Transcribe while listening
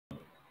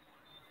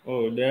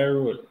Oh, their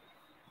road.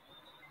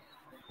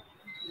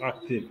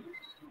 Active.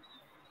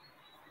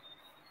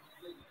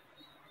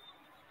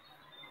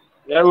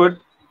 Yeah, would.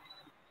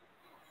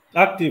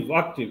 Active,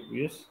 active,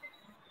 yes.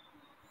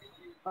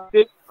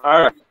 Okay.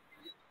 All right.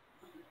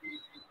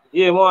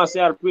 Yeah, more say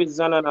I'll praise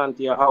and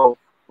unto your how.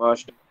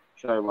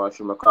 Shy wash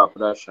my car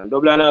production.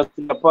 Double honors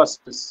to the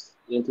apostles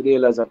into the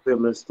elders of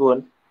Pebble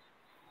Stone.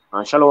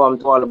 And shalom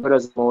to all the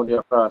brothers out there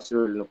across the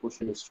world and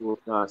pushing this through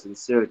with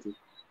sincerity.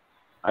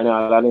 And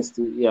all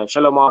honesty. Yeah,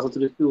 shalom also to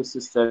the two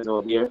sisters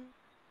out there.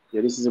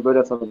 Yeah, this is a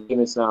brother from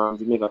Guinness,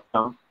 Jamaica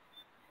town.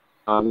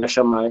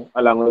 Yashamai,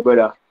 along with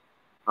brother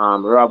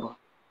Rob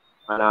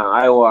and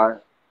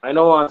Iwar. I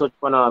know I want to touch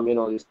upon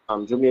this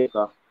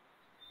Jamaica,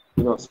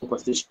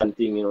 superstition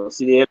thing,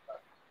 see the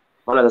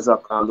one of the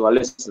do a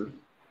lesson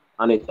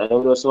on it. I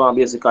also want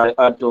basically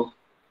add to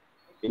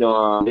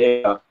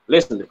the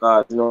lesson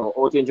because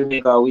out in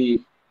Jamaica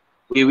we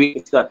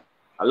witness that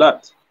a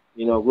lot,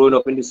 growing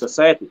up in this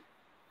society,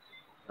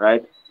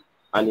 right?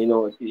 And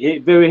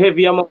very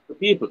heavy among the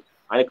people,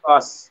 and it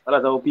costs a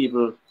lot of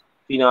people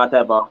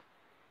type of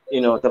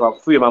type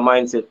of frame of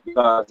mindset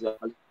because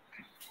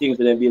things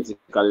that they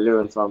basically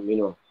learn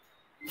from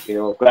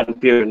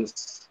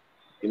grandparents,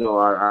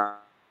 our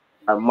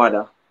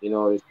mother,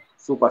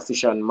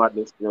 superstition,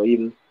 madness,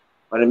 even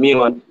when the main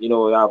one,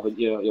 you have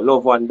your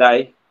loved one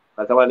die.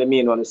 That's one of the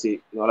main one you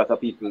see, a lot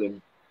of people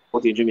them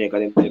out in Jamaica,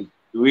 them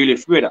really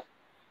afraid of,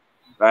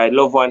 right?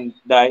 Loved one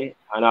die,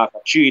 and after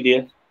 3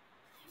 days,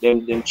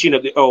 them clean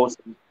up the house,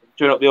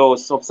 turn up the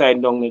house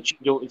upside down, and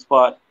change out its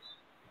part.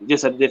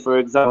 Just a different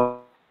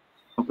example,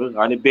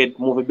 and the bed,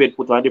 move the bed,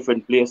 put on a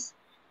different place,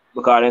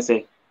 because they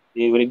say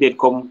when the dead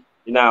come,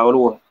 I don't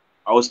know,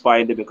 I was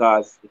fine there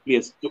because the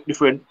place look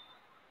different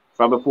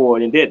from before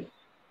and dead.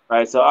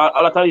 Right? So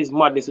a lot of these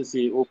madness you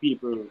see how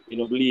people,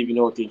 believe in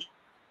out in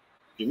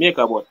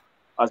Jamaica, but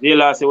as the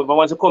last say,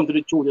 once you come to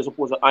the truth, you're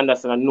supposed to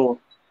understand and know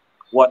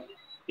what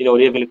the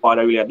Heavenly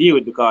Father really deal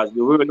with because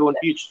the word don't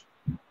teach,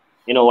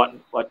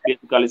 what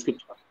basically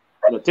scripture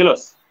tell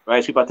us.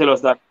 Right? Scripture tell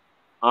us that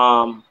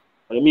the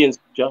main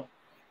scripture,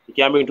 you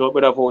can bring to a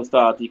better phone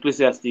start,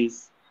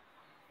 Ecclesiastes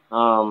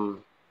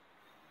um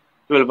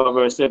 12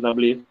 verse 7, I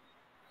believe.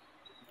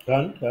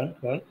 Can.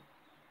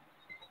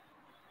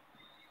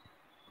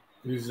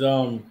 Is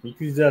Yeah,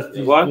 Ecclesiastes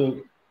go on.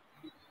 12,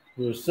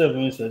 verse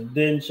 7, it said,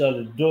 Then shall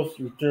the dust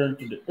return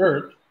to the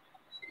earth,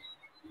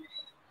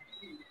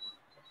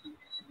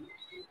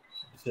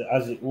 it said,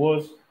 as it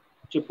was,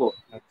 Chipo.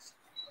 and,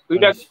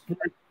 Read and the that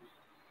spirit,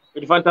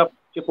 with the front up,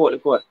 Chipo, the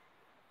code.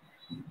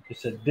 it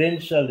said, Then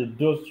shall the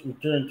dust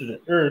return to the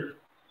earth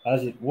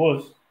as it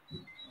was,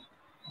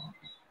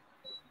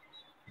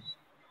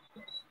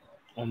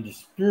 and the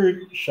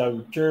spirit shall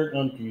return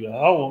unto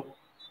Yahweh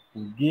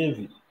who gave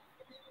it.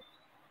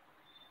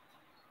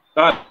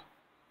 Done.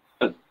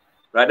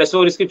 Right, that's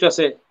what the scripture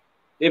said.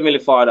 Heavenly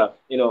Father,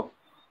 the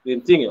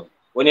thing,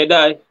 when you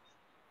die,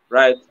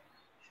 right,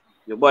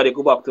 your body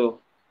go back to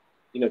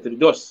the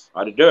dust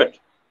or the dirt.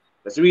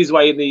 That's the reason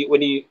why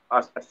when you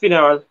at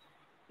funeral,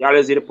 you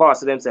always see the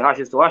pastor them say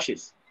ashes to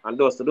ashes and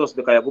dust to dust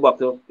because you go back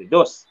to the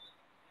dust,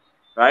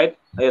 right?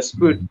 And your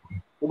spirit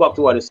go back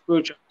to what the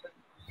spiritual,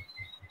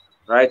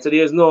 right? So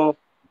there's no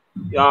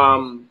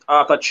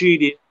after 3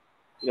 days,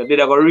 they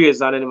go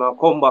raise and then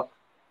come back.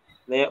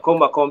 Then come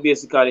back, come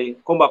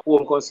back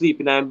home, come sleep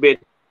in bed,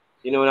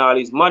 and all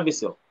this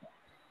madness.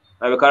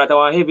 Right? Because that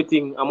was heavy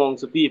thing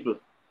amongst the people,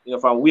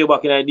 from way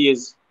back in the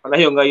days, from the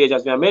younger age,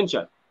 as I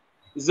mentioned.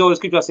 This is how the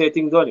scripture say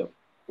things on you.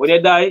 When you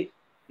die,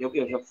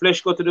 your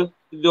flesh go to the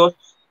dust,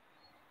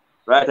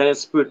 right? And your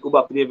spirit go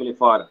back to the Heavenly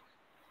Father.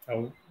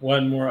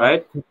 One more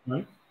Right? quick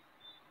one.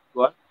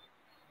 What?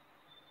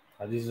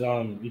 This is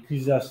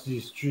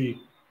Ecclesiastes 3,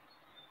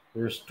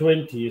 verse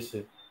 20, it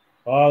said,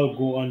 All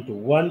go unto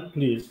one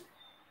place,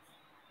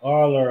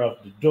 all are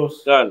of the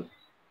dust, Done.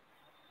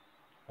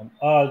 and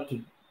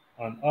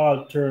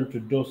all turn to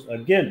dust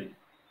again.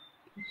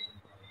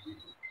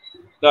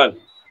 Done.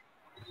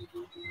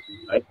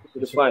 Right? To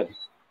the It said, point.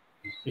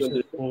 it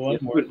said, oh, one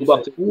Your more. spirit go It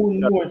back said, to Who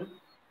knoweth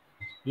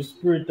the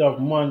spirit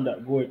of man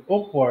that goeth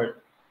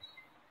upward,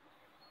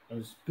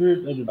 and the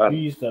spirit of the Done.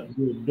 beast that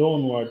goeth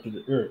downward to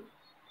the earth?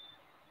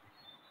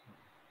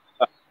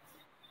 Right.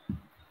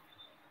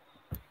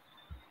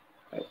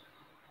 All right.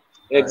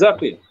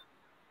 Exactly.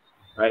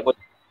 Right? But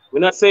we're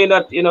not saying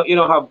that you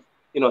don't have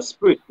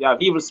spirit, you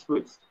have evil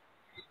spirits.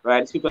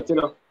 Right? Scripture tell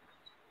you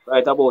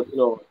right about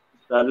the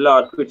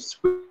Lord creates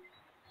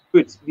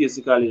spirits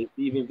basically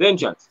even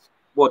vengeance.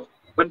 But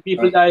when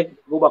people die,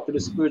 go back to the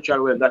spiritual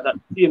realm. That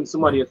same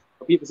somebody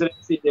people say they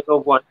see their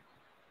loved one,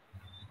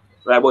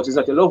 right? But it's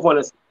not a loved one,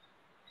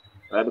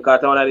 right? Because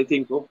that's one of the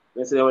things too.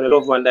 They say when a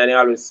loved one die, they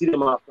always see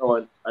them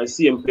afterward. I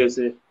see them place,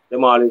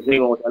 them always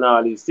hang out and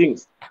all these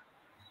things.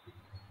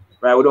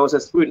 Right? We don't say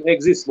spirit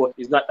exists, but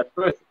it's not a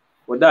person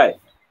who die.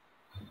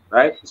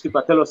 Right? The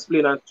scripture tell us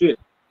plain and straight.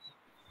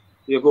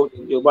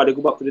 Your body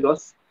go back to the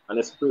dust, and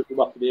the spirit go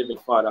back to the heavenly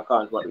Father. I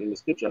can't what in the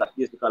scripture. That's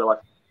basically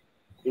what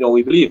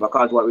we believe. I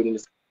can't what read in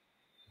the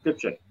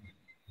scripture.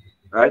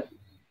 Right?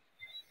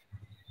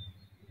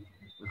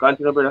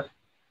 Continue, brother.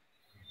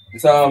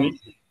 It's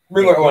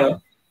bring out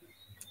one.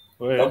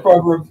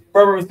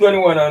 Proverbs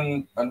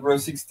 21 and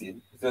verse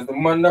 16. It says, "The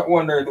man that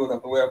wandereth out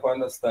of the way of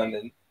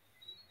understanding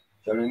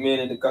shall remain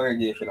in the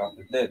congregation of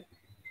the dead."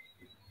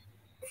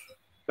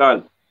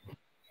 God.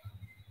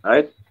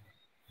 Right?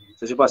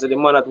 So she said the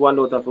man that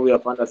wandered out of the way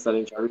of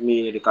understanding shall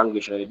remain in the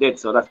congregation of the dead.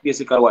 So that's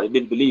basically what they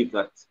did believe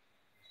that.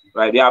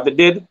 Right? They have the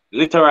dead,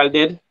 literal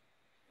dead.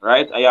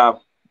 Right? I have,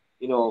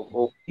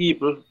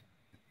 people,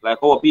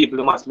 like our people,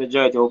 the mass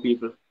majority of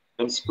people,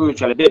 them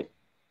spiritually dead.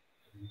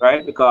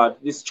 Right? Because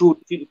this truth,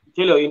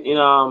 tell you in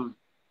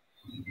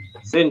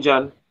St.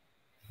 John,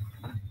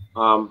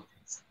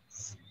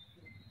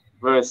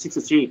 verse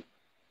 63,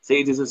 say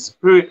it is a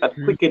spirit that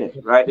quickeneth,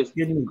 right? This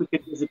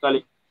quicken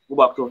physically go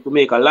back to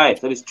make alive.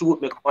 So this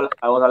truth make all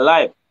I was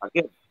alive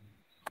again.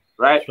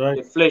 Right?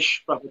 The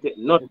flesh profited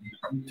nothing.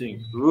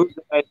 Root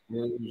right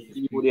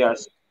people they are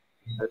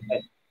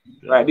alive.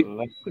 Right? They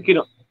quicken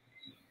us.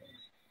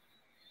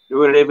 The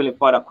word of the Heavenly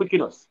Father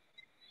quicken us.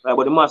 Right?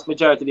 But the mass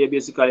majority they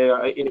basically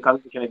are in the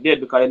congregation are dead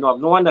because they don't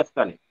have no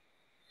understanding.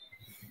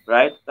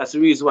 Right? That's the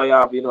reason why you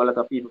have a lot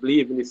of people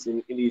believe in this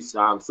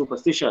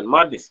superstition,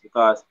 madness,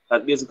 because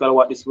that's basically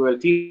what this world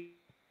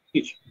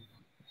teach.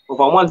 But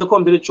for once to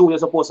come to the truth, you're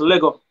supposed to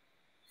Lego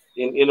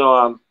in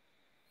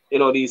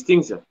these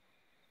things.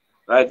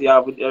 Right? You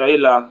have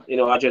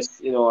I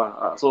just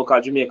a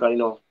so-called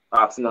Jamaican,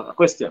 asking a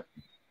question.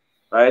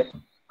 Right?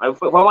 And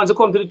for once to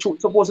come to the truth,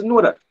 you're supposed to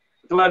know that.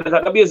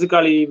 That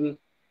basically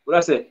what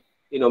I say,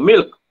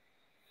 milk.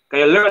 Can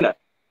you learn that?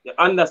 You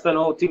understand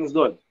how things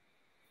done.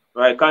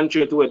 Right,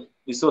 contrary to what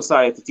the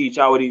society teach,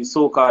 how these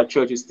so-called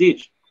churches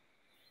teach.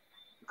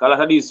 Because a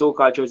lot of these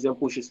so-called churches then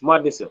push this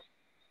madness.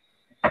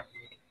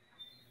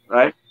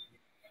 Right?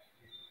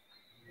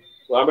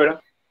 Well,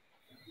 brother?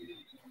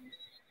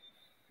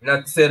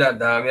 Not to say that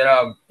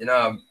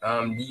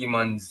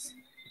demons.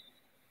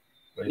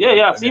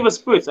 Yeah, it's evil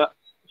spirits.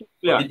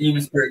 The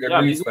evil spirit get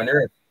released on the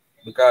earth.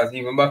 Because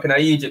even back in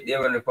Egypt, they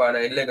were the father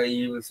and leg of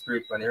evil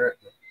spirit on the earth.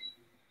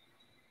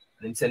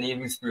 And it's an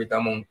evil spirit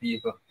among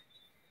people.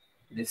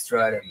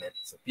 Destroy them, man.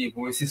 So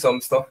people will see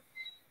some stuff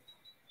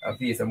and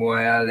face them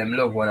boy all them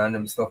love one and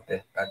them stuff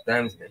there at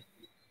times, man.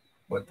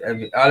 But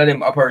all of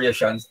them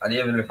operations and the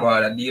Heavenly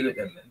Father deal with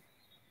them, man.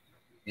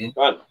 Even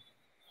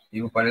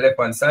on the left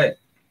hand side.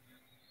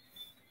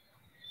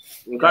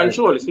 You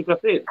control, it's your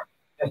faith.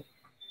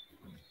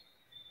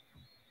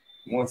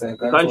 Most I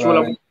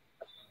control them.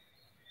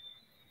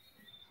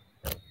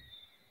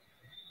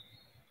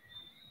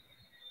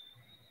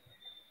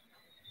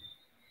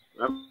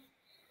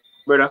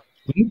 Brother?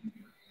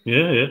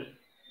 Yeah.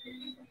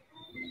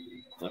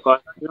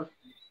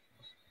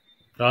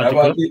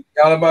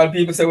 All about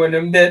people say when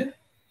them dead,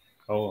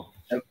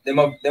 them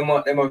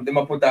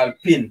put all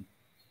pin.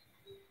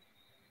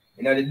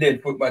 The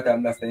dead foot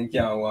bottom, that's the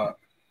can't walk.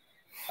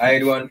 I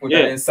had one foot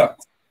in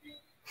socks.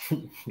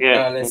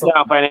 Yeah.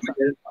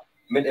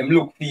 Make them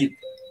look feet.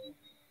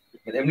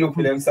 Make them look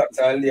for them socks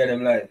all day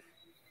them life.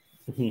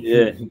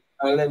 Yeah.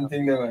 All them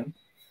things there, man.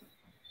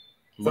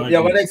 So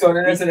yeah, but next one,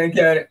 then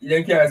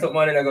you carry something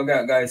on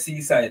that go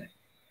seaside.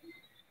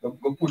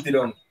 Go put it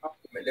on.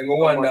 Then go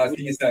wander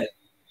seaside.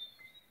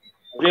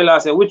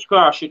 Realize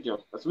witchcraft shit, yo.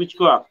 That's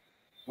witchcraft.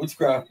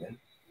 Witchcraft, man.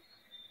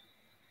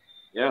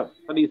 Yeah,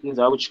 all these things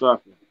are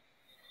witchcraft.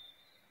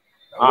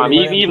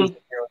 Even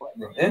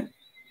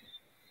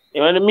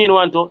when the mean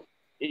one to,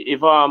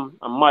 if a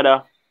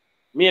mother,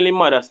 mainly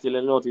mother still I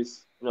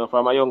notice,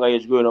 from a younger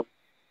age growing up,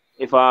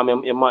 if I'm a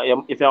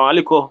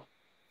little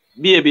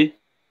baby,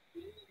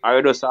 I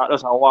just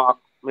walk.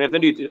 I have to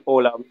do it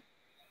all of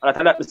and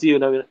I that to see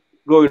you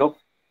growing up,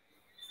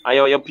 and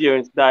your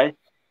parents die,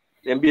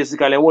 then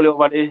basically all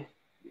over the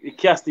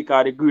castic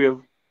or the grave,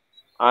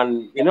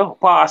 and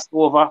pass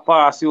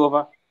you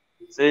over.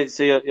 So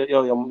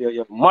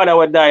your mother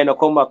would die and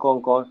come back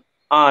on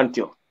aunt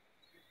you.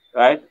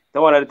 Right?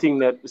 That's one of the things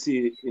that we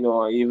see,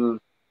 even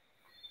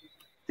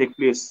take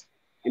place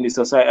in the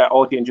society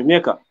out in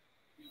Jamaica.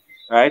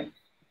 Right?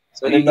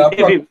 So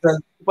the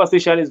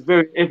superstition is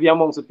very heavy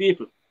amongst the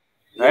people.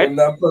 Right? And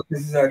that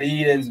practices are the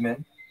heathens,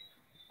 man.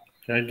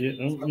 Can I get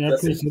We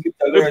have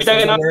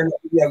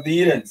the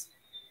heathens.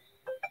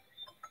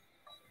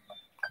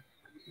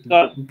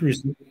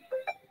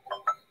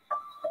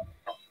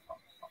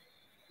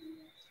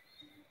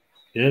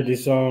 Yeah,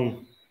 this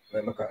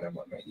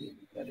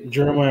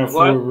Jeremiah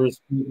 4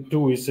 verse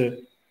 2, he said,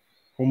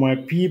 "For my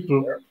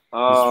people is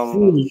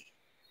foolish,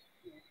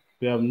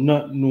 they have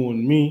not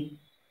known me,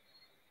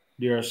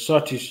 they are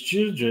such as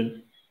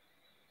children,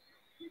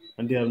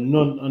 and they have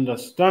none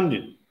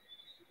understanding.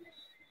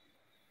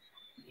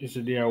 He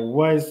said they are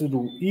wise to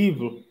do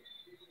evil,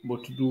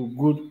 but to do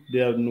good they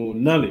have no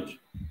knowledge."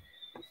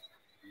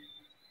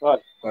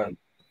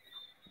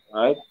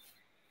 Right?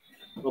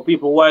 So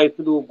people wise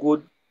to do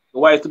good,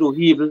 wise to do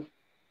evil,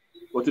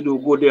 but to do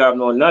good they have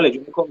no knowledge.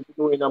 When it comes to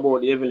knowing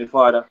about the Heavenly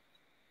Father,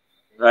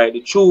 right?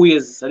 The true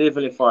ways of the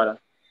Heavenly Father,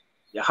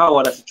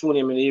 Yahweh, that's the true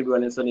name in Hebrew,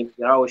 and the name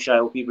Yahweh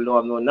Shai, people don't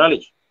have no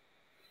knowledge.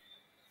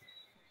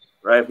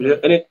 Right?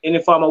 Any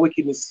form of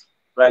wickedness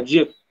Right,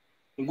 Jake?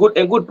 And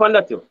good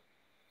panda too.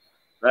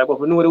 Right, but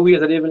we know the ways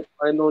that even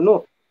I don't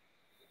know.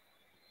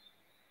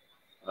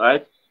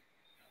 Right?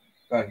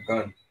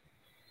 Gone.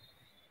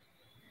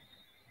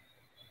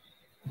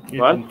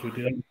 Get into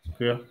the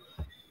atmosphere.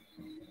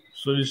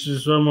 So this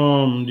is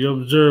from the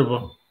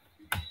Observer.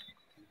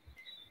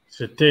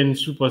 It's 10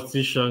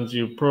 superstitions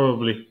you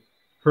probably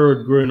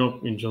heard growing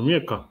up in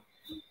Jamaica.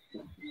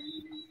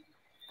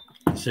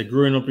 It's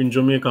growing up in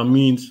Jamaica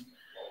means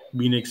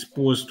being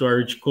exposed to a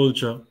rich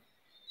culture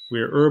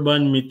where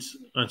urban myths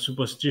and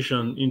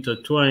superstition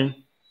intertwine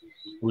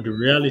with the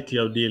reality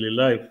of daily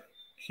life.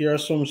 Here are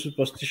some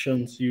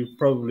superstitions you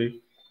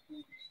probably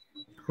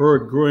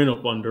heard growing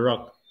up on the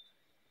rock.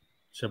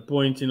 So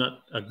pointing at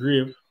a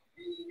grave.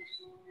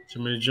 So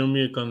many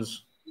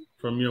Jamaicans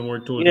from young were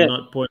told to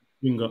not point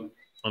a finger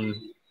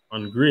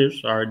on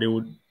graves, or they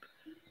would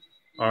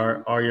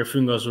or your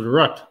fingers would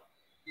rot.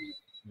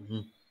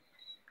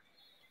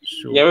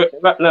 So Yeah,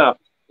 right now.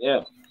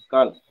 Yeah,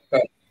 gone.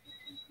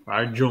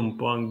 I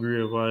jump on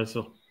grave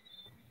also.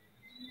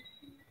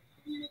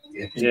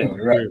 Yeah.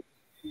 Grave.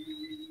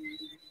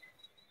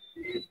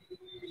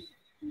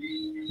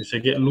 They say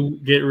get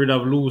rid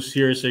of loose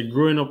hair. Say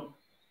growing up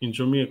in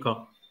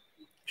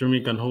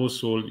Jamaican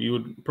household, you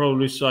would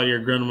probably saw your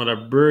grandmother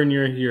burn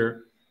your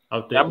hair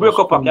after I break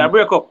up, I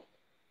break up.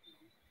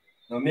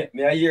 No, me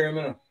I hear him,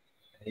 I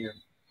hear.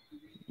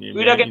 Yeah,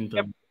 Read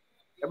again.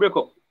 I break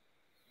up.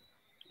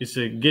 It's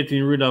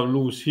getting rid of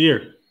loose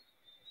hair.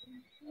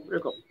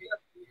 Break up.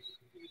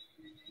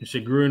 It's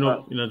growing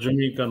up in a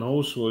Jamaican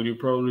household, you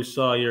probably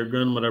saw your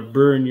grandmother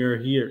burn your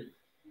hair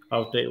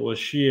after it was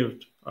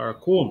shaved or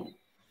combed,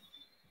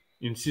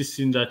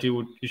 insisting that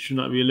it should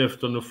not be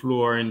left on the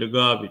floor or in the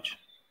garbage.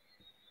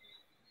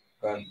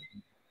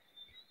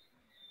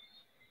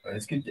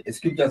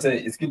 Scripture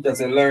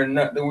say learn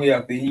not the way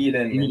of the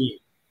heathen.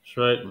 That's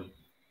right, man.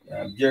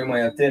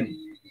 Jeremiah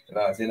 10. The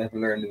Lord said not to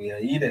learn the way of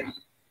heathen.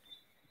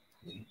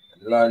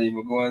 The Lord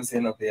even go and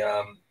say up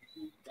the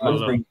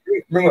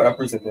bring out a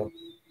precept.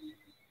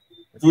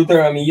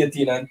 Deuteronomy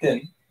 18 and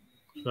 10.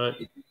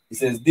 Right. It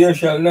says, there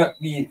shall not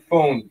be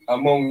found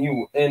among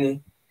you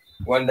any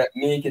one that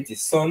maketh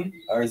his son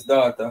or his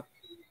daughter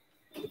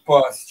to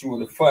pass through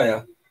the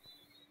fire,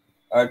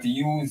 or to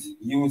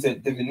use a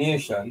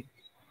divination,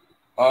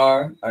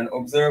 or an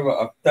observer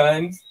of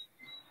times,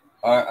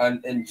 or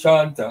an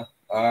enchanter,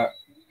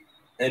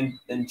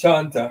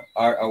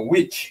 or a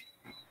witch.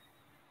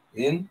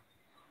 And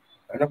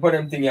upon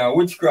them thing are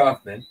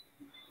witchcraft, man.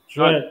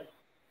 Right.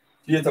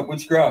 Straight up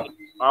witchcraft.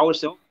 I would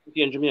say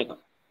in Jamaica.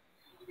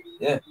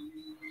 Yeah.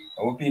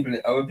 Our people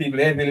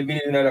heavily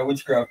believe in that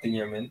witchcraft thing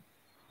here, man.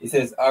 It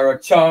says, are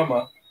a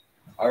charmer,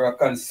 or a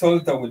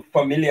consultant with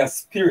familiar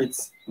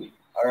spirits,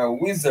 or a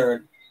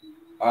wizard,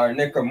 or a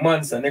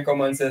necromancer.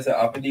 Necromancer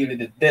have to deal with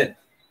the dead.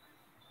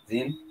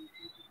 See?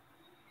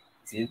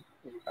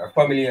 Our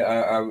family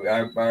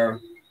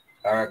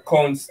our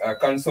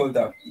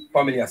consultant,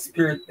 familiar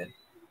spirit, man.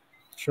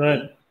 That's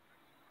right.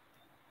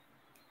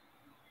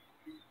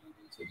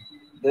 So,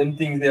 them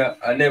things there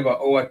are never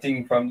our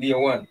thing from day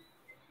one.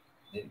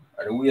 And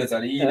the ways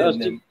of the heathen,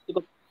 them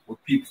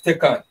would people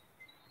take on.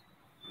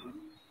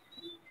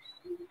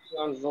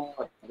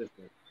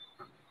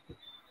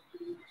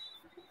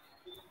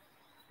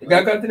 You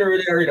can continue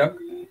really hurry up.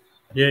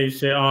 Yeah, you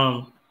say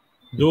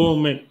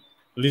don't make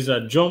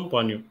lizard jump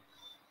on you.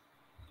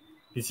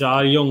 It's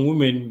all young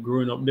women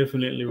growing up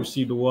definitely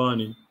receive the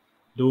warning.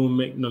 Don't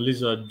make no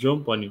lizard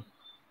jump on you,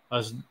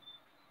 as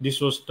this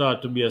was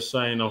thought to be a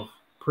sign of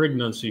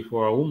pregnancy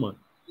for a woman.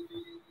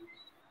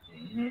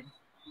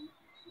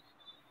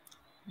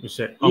 You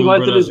say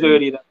even to this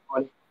lady that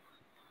one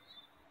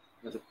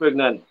that's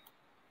pregnant.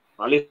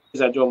 At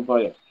least I jump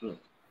on you.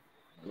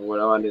 What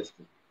I want this.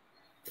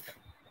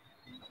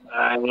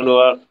 I don't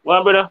know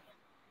what, brother.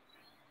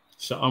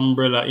 It's an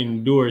umbrella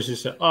indoors.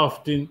 It's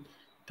often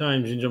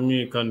times in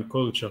Jamaican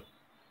culture,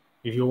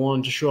 if you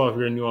want to show off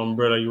your new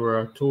umbrella, you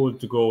are told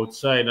to go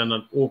outside and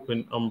not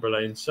open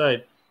umbrella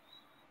inside.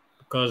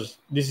 Because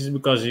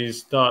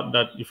it's thought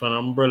that if an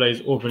umbrella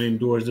is open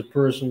indoors, the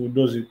person who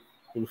does it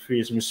will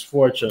face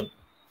misfortune.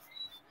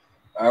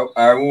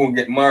 I won't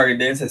get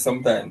married then, say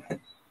sometime.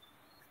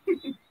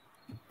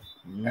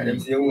 I don't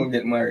say I won't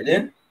get married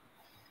then.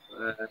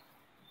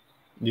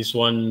 This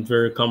one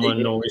very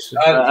common now.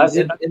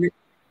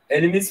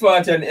 Any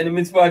misfortune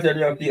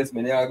you have faced,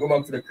 man, I go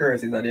back to the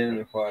curses at the end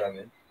of the Father,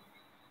 man.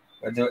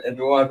 But if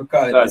you want to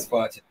call it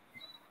misfortune,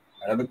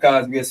 and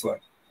because guess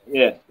what?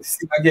 Yeah. We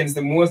sin against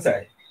the Most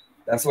High.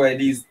 That's why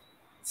these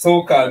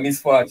so-called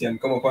misfortune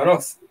come upon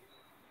us.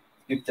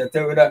 Scripture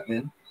tell you that,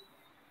 man.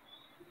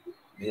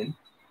 Then,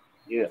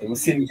 yeah. We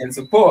sin against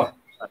the poor.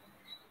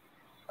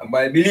 And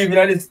by believing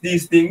in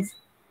these things,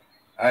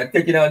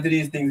 taking on to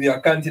these things, we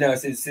are continuing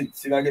to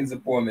sin against the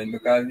poor, man,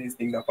 because these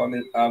things are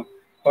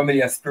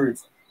familiar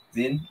spirits.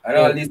 And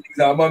all these things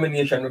are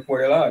abomination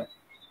before the Lord.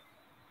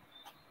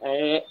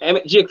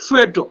 Jake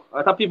afraid too.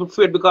 I thought people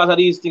afraid because of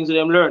these things that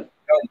them learn.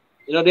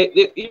 You know,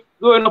 they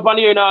growing up and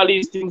hearing all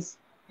these things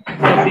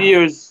for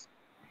years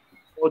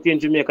out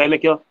in Jamaica,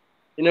 make you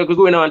You know, you could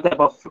go in on type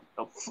of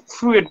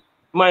afraid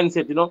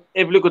mindset, you know.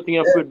 Every little thing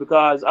you're afraid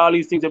because all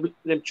these things are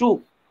them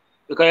true.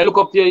 Because you look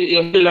up to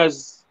your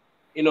healers,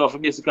 you know, for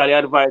basically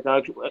advice.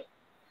 And,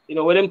 you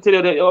know, when them tell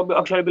you that you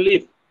actually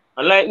believe.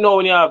 And like now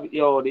when you have,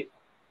 you know, the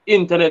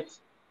internet,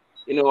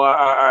 you know,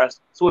 or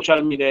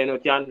social media, you know,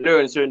 can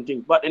learn certain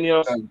things. But then, you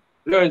know,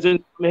 learn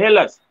certain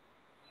healers.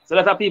 So a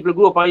lot of people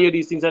grow up and hear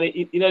these things, and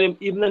you know, them,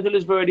 even until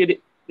this very day,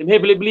 they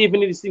heavily believe in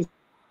these things.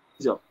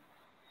 So,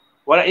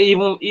 what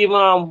even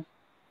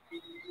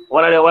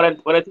what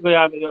I think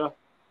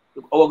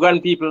our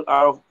grand people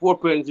are poor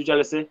parents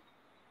usually say,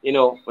 you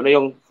know, when they're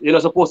young, you're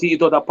not supposed to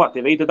eat out a pot.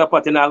 If you eat out a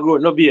pot, you're not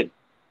growing no beard.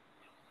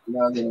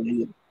 You're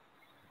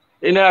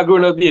not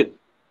growing no beard.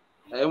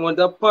 I want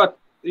a pot.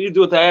 You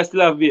do it, I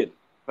still have beard.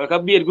 Like a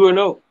beard growing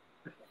now.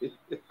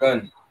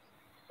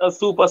 That's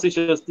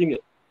superstitious thing.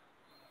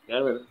 Yeah,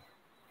 right?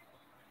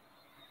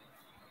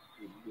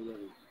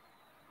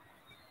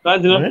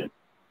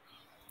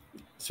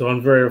 So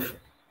one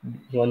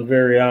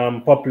very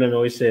popular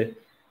now we say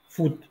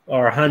foot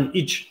or hand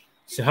itch.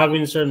 So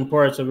having certain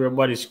parts of your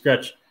body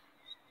scratch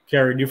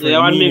carry different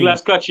one meaning. big glass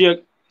scratch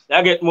here,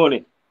 I get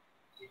money.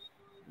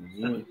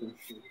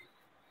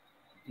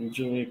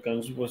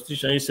 Jamaican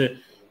superstition.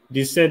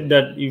 They said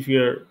that if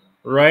your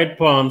right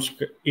palm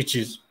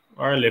itches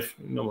or left,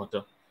 no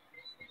matter,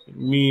 it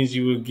means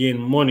you will gain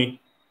money.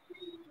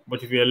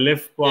 But if your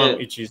left palm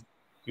itches,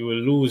 you will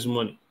lose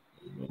money.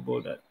 You know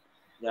about that?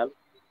 Yeah.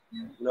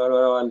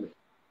 No.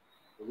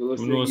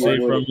 You know, say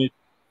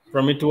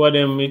from it to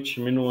them itch,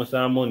 me know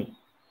some money.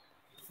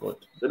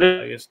 But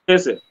I guess. I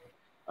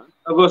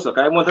go so.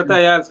 I want to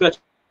tell you scratch.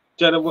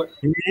 You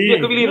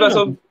can believe that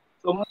some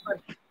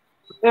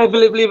I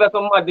believe that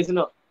some madness, you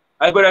know.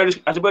 As I bring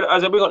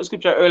out the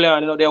scripture earlier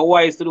on, you know, they're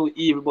wise to do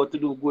evil, but to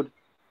do good,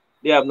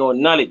 they have no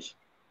knowledge.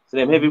 So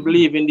them heavy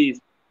believe in these.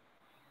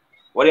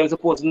 What they're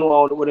supposed to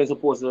know, what they're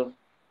supposed to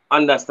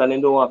understand,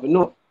 and don't have to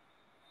know.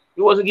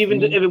 It wasn't given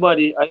to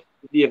everybody. I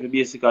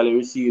basically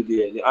receive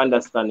the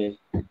understanding,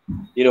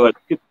 you know,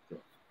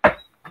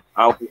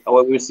 how we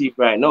receive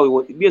right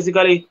now.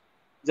 Basically,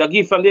 it's a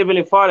gift from the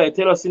Heavenly Father. It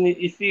tells us in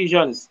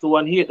Ephesians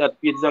 2:8 that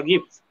it's a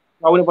gift.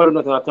 I will never do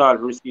nothing at all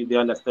to receive the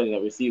understanding I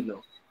receive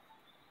now.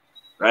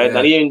 Right? Yeah.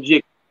 And he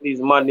inject these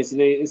madness,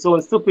 it's so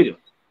stupid.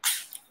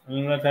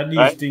 And a lot of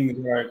these things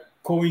are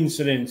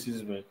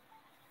coincidences, man.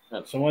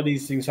 Yeah. Some of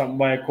these things happen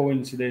by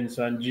coincidence,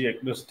 and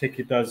Jake just take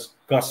it as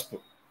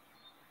gospel.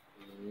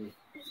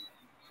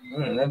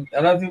 I don't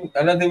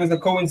think it's a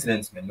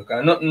coincidence, man.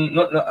 Because not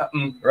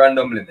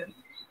randomly, man.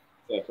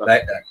 Yeah,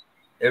 like that.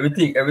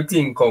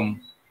 Everything come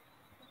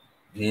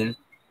in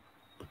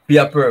be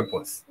a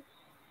purpose.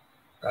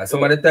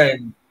 Some of the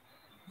time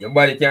your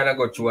body cannot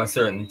go through a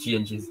certain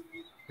changes.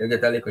 You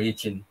get a little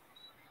itching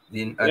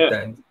at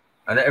times.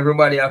 And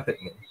everybody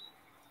affect me.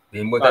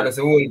 But I just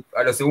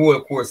the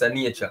whole course of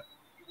nature.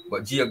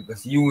 But Jake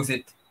just use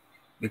it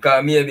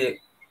because maybe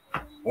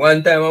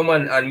one time a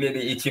man and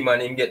maybe itchy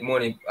man him get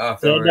money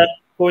after. So that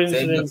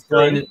coincidence.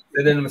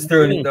 So then I'm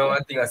stirring it down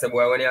and think I said,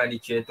 boy, when you need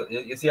itchy,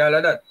 you see all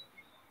of that?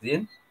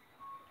 See?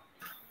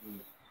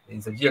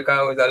 And so Jake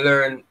always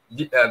learn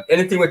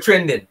anything with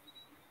trending.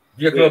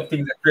 Jake love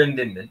things that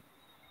trending then.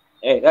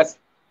 Hey, that's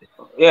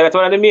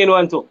one of the main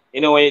one too.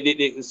 You know, when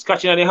the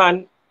scratching on the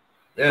hand.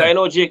 Yeah. I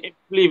know Jake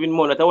believe in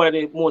money. That's one of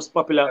the most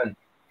popular.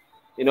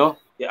 You know,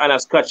 the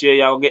hand scratch here,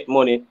 you'll get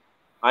money.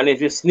 And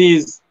if you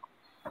sneeze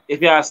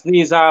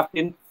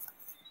often,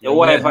 your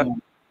wife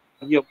will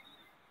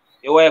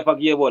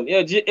give one.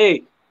 Yeah,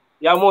 hey,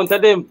 you amount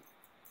of them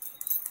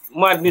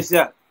madness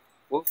here.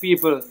 What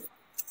people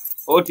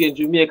out in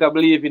Jamaica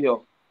believe in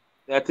you.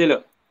 I tell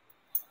you.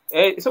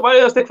 Hey,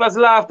 somebody just take first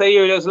laughter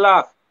here, just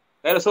laugh.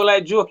 They just so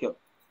like joke you.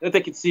 Don't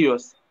take it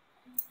serious.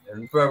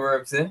 And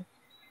Proverbs, eh?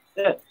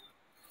 Yeah.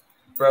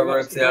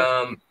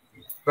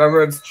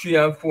 Proverbs 3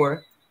 and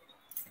 4.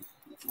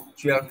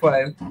 3 and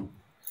 5.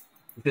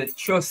 It says,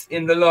 trust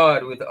in the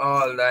Lord with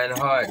all thine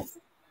heart,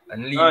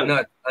 and lean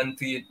not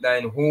unto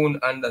thine own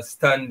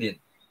understanding.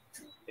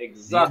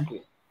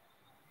 Exactly.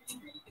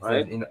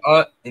 Right? In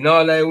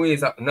all thy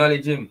ways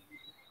acknowledge him,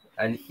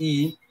 and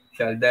he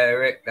shall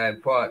direct thy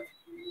path.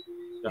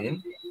 Yeah.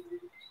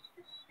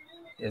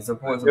 You're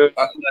supposed to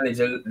acknowledge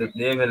the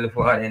Heavenly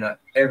Father in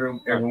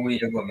every way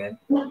you go, man.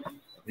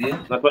 See?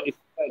 That's what it's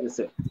trying to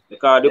say.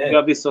 Because we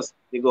have this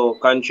society go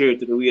contrary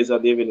to the ways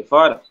of the Heavenly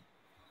Father.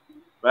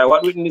 Right?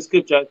 What written in the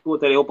scripture is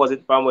totally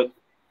opposite from what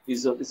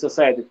this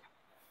society,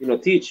 you know,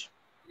 teach.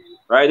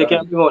 Right? They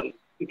can bring out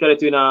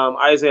between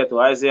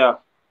Isaiah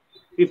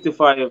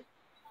 55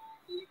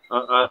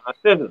 and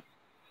 7.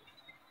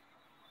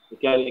 You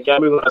can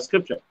bring out a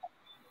scripture.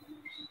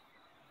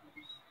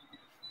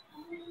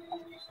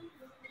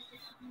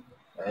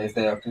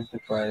 Isaiah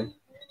 55.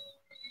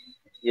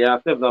 Yeah,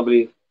 7, I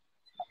believe.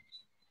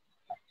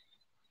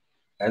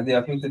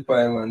 Isaiah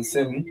 55 and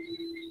 7.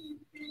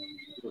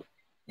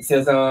 It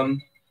says,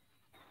 I'm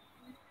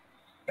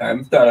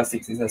start at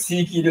 6. It says,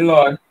 seek ye the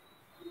Lord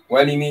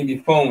while he may be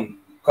found.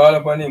 Call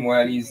upon him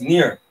while he is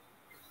near.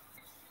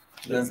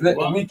 It says, let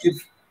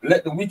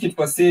the wicked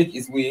forsake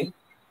his way,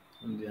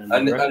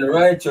 And the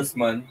righteous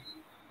man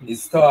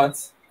his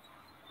thoughts,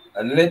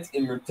 and let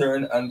him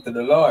return unto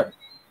the Lord,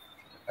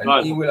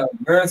 and he will have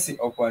mercy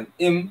upon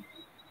him,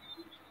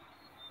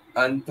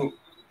 and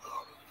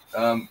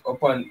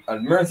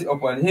mercy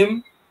upon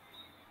him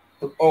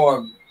to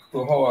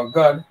our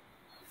God,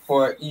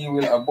 for he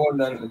will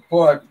abundantly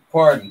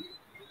pardon.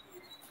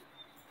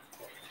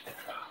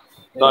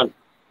 Done.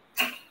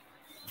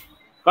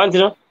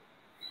 Continue.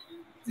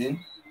 See?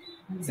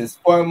 It says,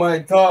 for my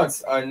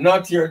thoughts are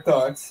not your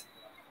thoughts,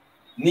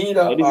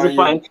 neither are your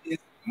ways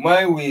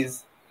my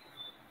ways,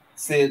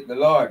 saith the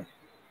Lord.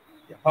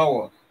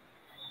 Yahweh.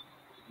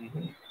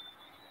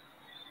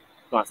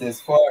 It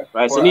says,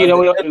 right, so neither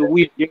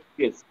we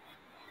yes.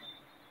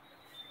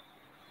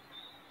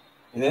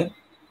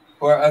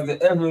 For as the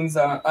heavens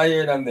are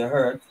higher than the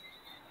earth,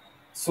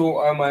 so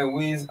are my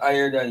ways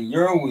higher than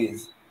your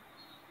ways,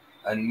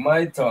 and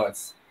my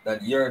thoughts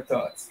than your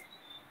thoughts.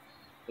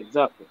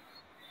 Exactly.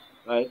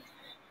 Right.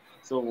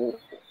 So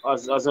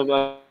as I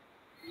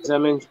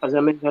mentioned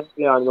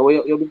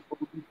earlier, you'll be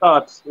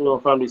taught,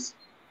 from this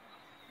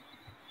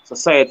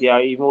society, or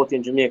even out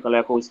in Jamaica,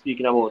 like I was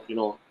speaking about,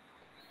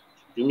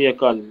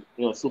 Jamaican,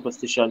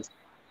 superstitions.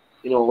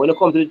 When it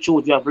comes to the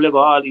truth, you have to let go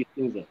all these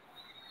things there,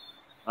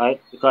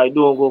 right? Because you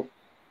don't go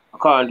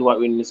according to what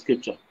we in the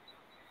scripture,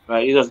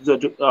 right? It's just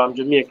the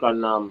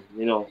Jamaican,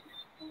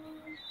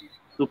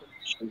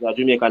 superstitions, or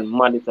Jamaican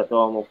mandate that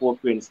our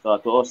foreparents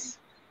taught to us,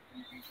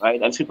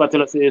 right? And scripture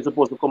tells us you're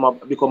supposed to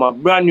become a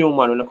brand new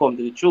man when it comes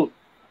to the truth.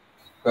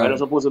 Right. You're not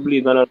supposed to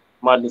believe that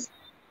madness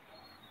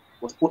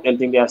was put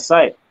anything there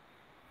aside,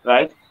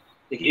 right?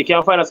 You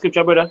can't find a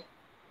scripture, brother.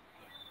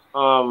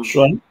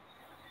 Sure.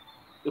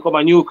 Become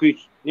a new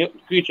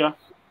creature.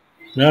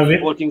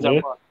 All things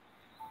are past.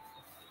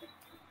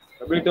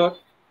 Bring it out.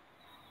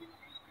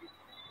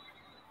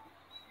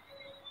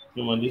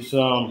 This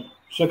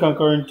 2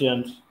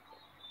 Corinthians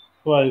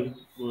 5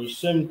 verse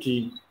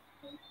 17.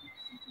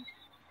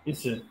 It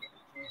said,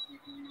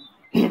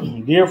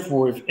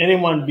 therefore, if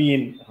anyone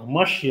be a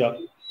Mashiach,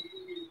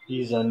 he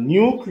is a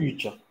new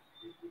creature.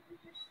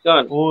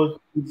 Done. All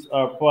things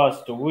are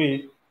passed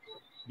away.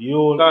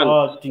 Behold,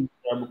 all things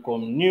are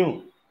become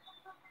new.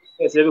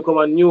 Yes, you become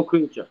a new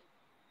creature,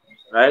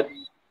 right?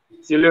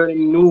 So you're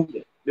learning new.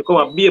 Become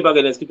a babe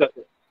again. Let's keep that.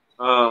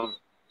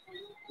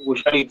 We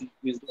shall need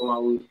wisdom,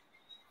 and we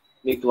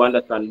need to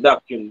understand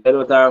doctrine. They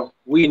don't have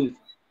weaned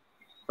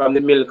from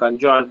the milk and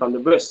drawn from the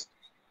breast.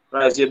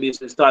 Right? So you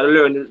start to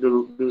learn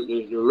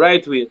the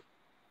right way.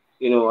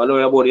 I know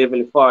about the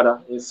Heavenly Father,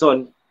 His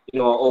Son.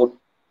 How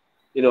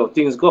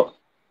things go.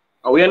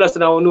 And we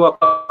understand and we know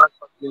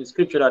in the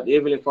scripture that the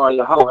Heavenly Father,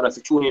 Yahweh, that's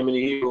the true name in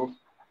the Hebrew,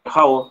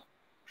 Yahweh,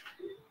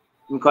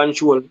 in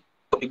control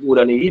the good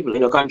and the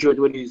evil. Control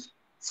with these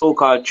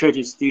so-called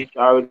churches teach,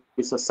 or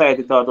the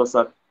society taught us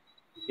that,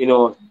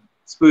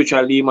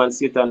 spiritual demon,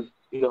 Satan,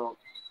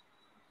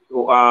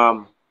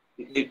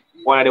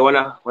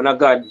 one of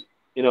God,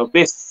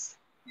 best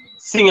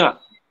singer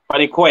for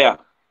the choir,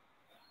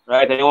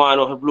 right? And you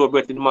want to blow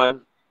breath in the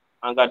man,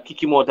 and God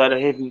kick him out of the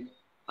heaven,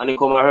 and he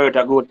come and hurt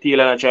a good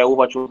tail and try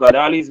overthrow God.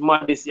 All these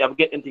madness, you have to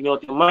get anything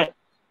out of your mind,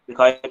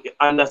 because you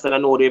understand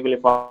and know the Heavenly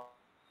Father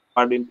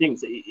doing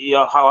things. You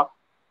are how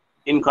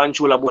in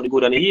control about the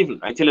good and the evil.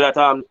 I tell you that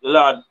the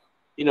Lord,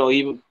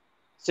 even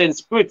sends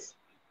spirits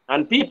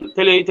and people.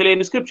 Tell you in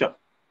the scripture.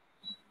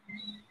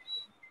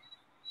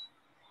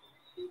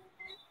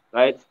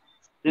 Right?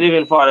 The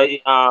Heavenly Father,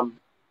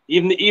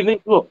 even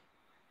look,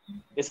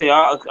 they say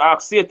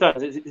ask Satan.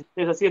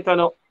 There's a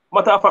Satan.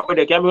 Matter of fact,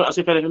 brother, can you bring a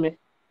scripture for me?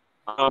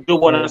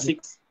 Job 1 and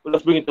 6.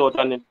 Let's bring it out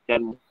and then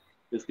can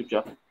the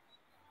scripture.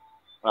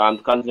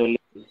 Continue.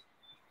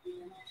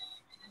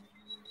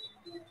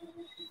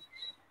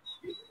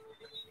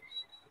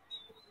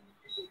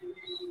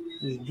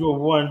 This is Job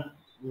 1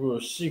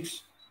 verse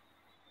 6.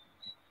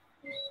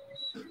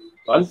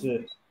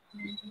 Said,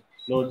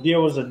 now there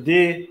was a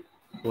day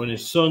when the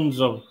sons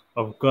of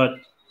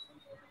God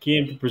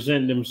came to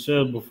present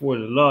themselves before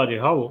the Lord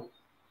Yahweh,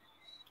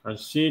 and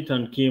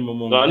Satan came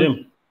among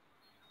them.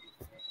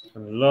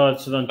 And the Lord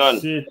said unto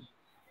Satan,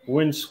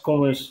 whence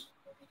comest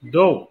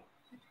thou?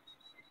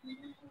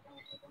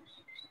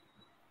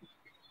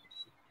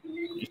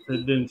 He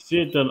said, then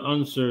Satan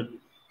answered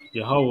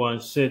Yahweh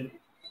and said,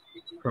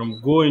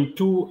 from going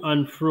to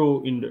and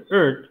fro in the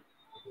earth,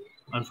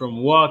 and from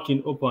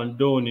walking up and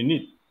down in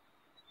it.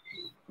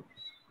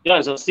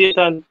 Yeah, so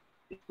Satan,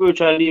 the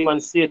spiritual demon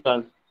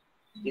Satan,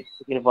 is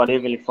looking for the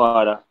Heavenly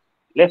Father,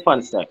 left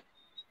hand side,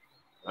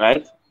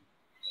 right?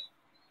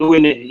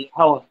 Doing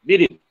how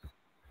did it?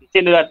 He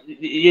tell you that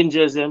the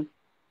angels them,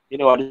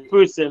 the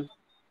spirits them,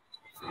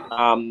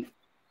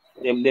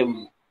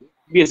 them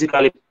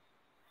basically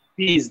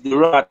peace the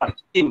wrath of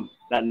him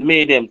that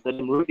made them. So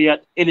them really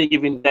at any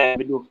given time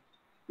we do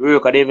the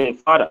work of the Heavenly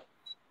Father.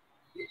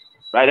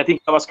 Right? I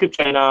think there was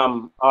scripture in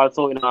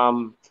also in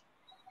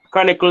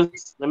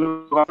Chronicles,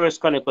 remember First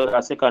Chronicles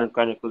or Second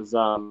Chronicles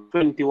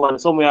 21,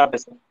 somewhere up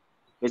there.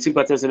 The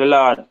sympathies of the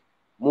Lord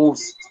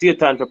moves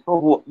Satan to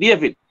provoke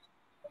David.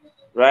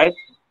 Right?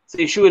 So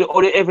you show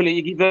all the heavenly,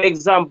 you give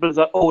examples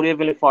of all the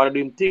heavenly Father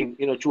doing things,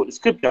 you know, through the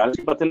scripture. And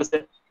she tell us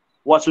that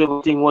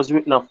whatsoever thing was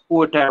written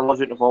aforetime was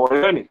written for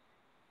our learning.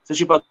 So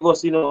she give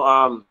us, you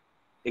know,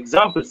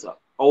 examples of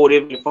how the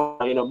heavenly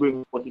Father, you know,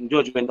 bring forth in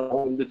judgment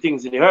on the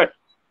things in the earth.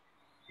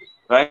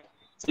 Right?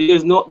 So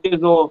there's no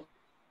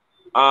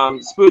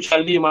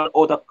spiritual demon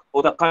out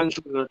of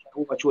control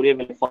over the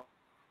heavenly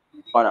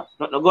Father.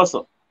 Not no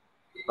gossip.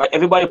 Right?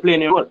 Everybody playing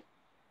their role.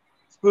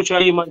 Spiritual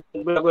demon,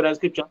 brother, in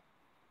scripture,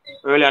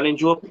 earlier in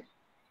Job,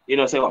 you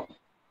know, say what?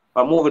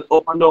 But moving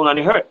up and down on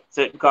the earth.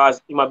 So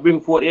because he might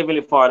bring forth the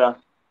heavenly Father,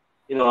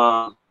 you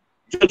know,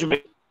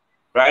 judgment,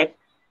 right?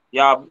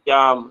 You have you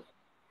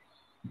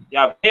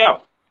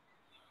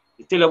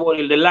tell about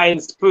the lying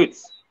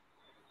spirits.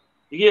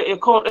 You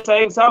count as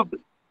an example.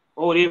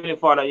 Oh, the heavenly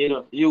Father, you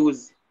know,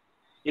 use,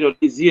 you know,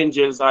 these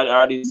angels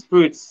are these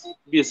spirits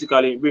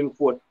basically bring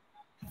forth,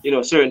 you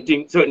know, certain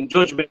things, certain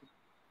judgment,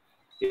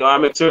 you know, I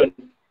make certain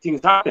things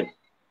happen.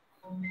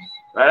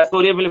 Right? That's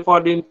how the heavenly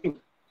Father doing things.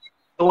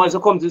 So once you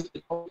come to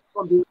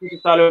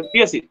start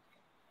face it,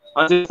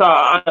 and you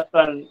start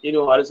understand, you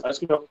know, as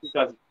scripture,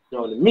 you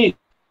know, the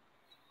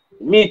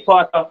meat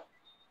part of,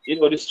 you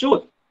know, this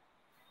truth.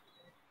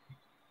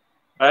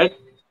 Right?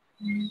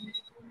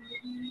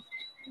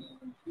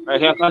 Right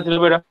here, continue,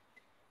 brother.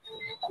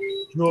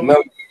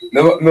 No,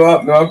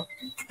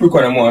 quick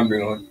one I want to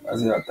bring out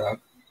as you talk.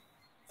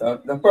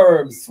 The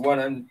Proverbs 1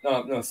 and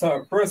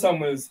sorry, 1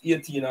 Samuel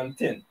 18 and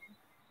 10.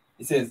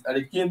 It says, and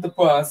it came to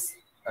pass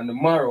on the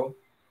morrow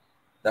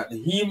that the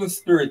evil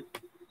spirit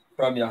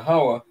from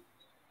Yahweh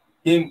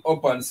came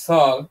upon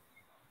Saul,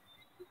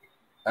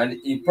 and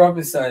he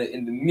prophesied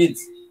in the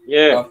midst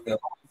of the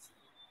house.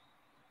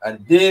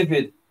 And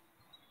David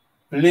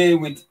play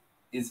with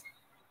his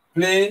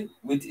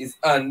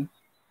hand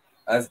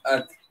as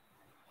at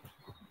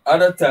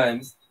other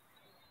times,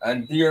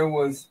 and there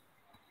was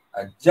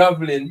a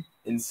javelin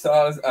in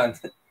Saul's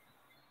hand,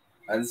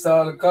 and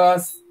Saul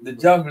cast the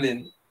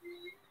javelin,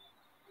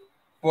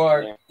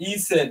 for he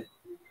said,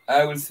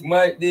 I will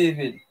smite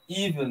David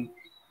even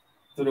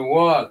to the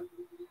wall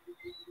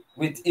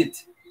with it.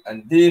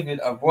 And David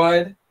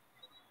avoided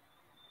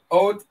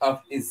out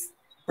of his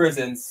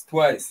presence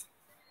twice.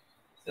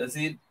 So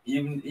see,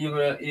 even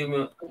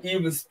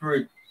evil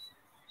spirit,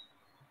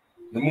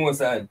 the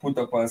most I put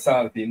up on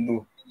Saul to him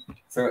do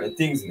certain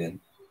things, man.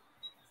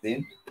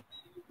 See?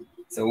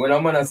 So when a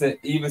man say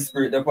evil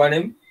spirit upon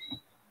him,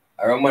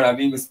 or a man have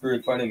evil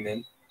spirit upon him,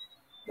 man,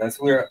 that's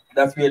where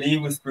the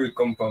evil spirit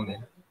come from,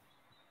 man.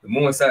 The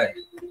most I.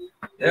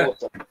 Yeah.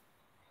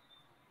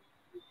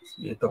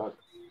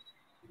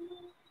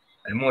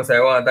 And most I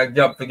want that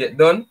job to get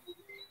done,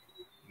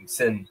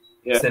 send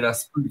a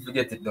spirit to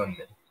get it done,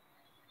 man.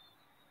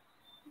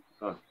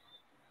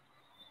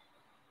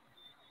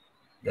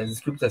 There's the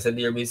scripture said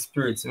there be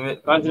spirits. Bring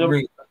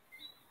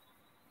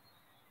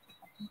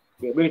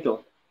it on.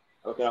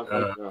 Okay,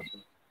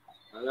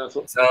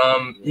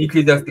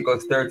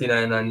 Ecclesiasticus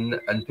 39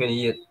 and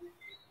 28.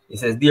 It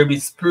says, there be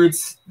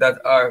spirits that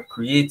are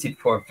created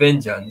for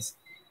vengeance,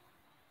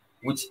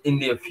 which in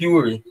their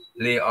fury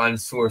lay on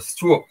sore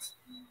strokes.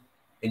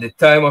 In the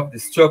time of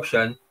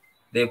destruction,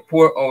 they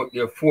pour out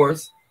their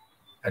force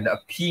and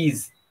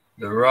appease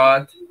the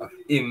wrath of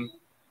him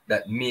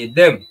that made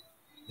them.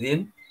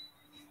 Then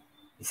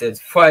it says,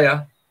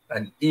 fire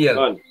and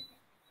hail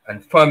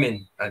and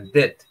famine and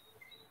death,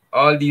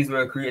 all these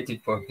were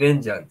created for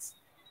vengeance.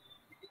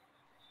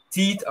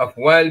 Teeth of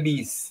wild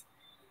beasts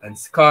and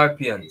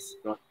scorpions,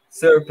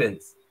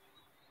 serpents,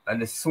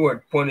 and the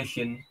sword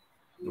punishing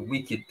the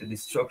wicked to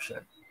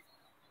destruction.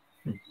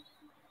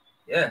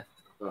 Yeah,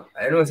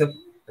 I know it's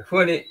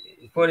funny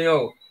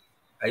how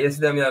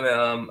yesterday,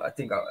 I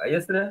think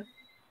yesterday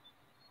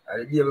or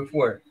the day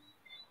before,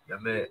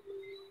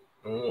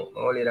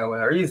 only that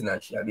was a reason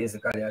that she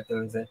basically I tell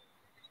me say,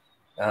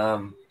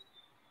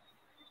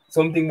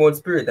 something about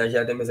spirit, and she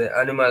tell me say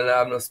animal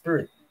have no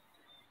spirit.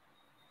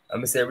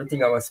 And I say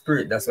everything have a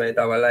spirit, that's why it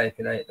have a life,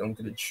 you know, down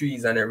to the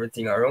trees and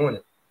everything around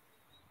it.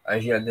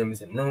 And she had them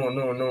say, no,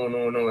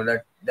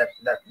 that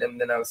them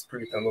then have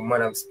spirit and go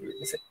man have spirit.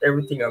 They say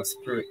everything have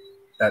spirit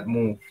that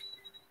move.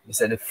 They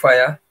say the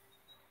fire,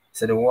 they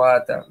say the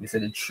water, they say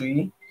the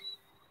tree,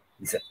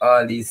 they say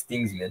all these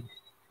things, man,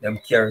 them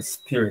carry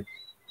spirit.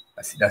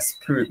 I see that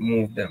spirit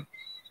move them.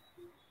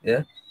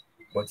 Yeah?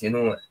 But you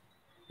know,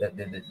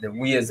 the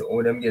ways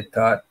how them get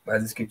taught,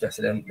 as the scripture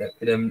said,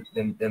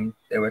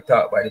 they were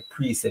taught by the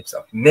precepts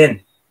of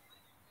men.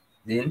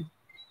 Then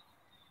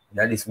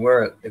that this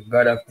world, the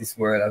God of this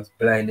world has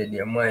blinded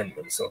their mind,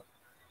 man. So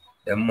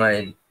their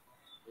mind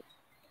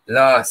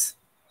lost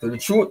to the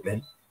truth,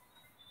 man.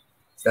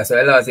 So that's why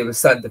Allah will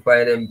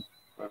sanctify them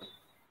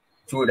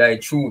through thy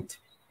truth.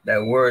 Thy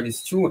word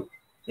is truth.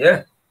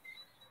 Yeah.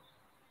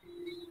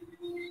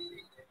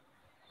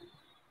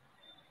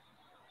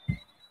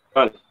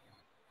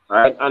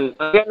 Right, and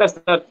I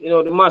understand that, you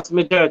know, the mass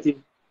majority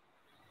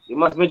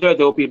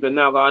of people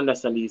now gonna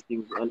understand these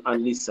things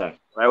on this side.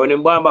 Right, when they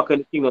born back in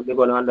the kingdom, they're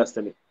gonna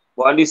understand it.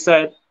 But on this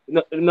side,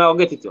 you now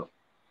get it though.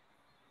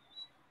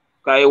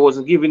 Because it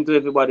wasn't given to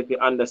everybody to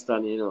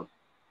understand,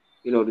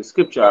 the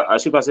scripture.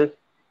 As Shiva said,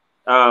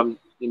 the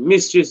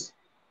mysteries,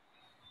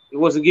 it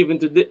wasn't given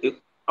to the.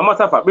 A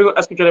matter of fact, bring up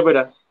a scripture,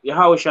 brother.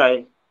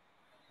 Yahushai,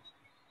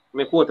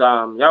 me quote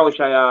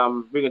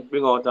Yahushai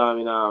bring out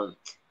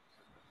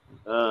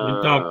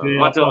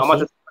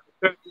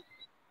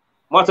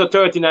Matthew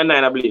 13 and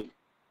 9, I believe.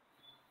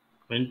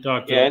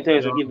 Yeah, and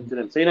was given to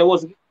them. So it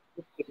wasn't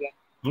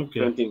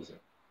certain things.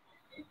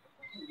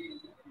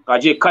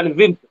 Because you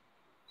convinced.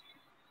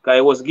 Because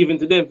it was given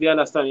to them, if you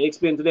understand, you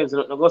explain to them, so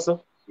not go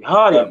so. You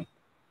hard him.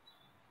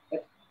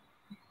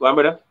 Go on,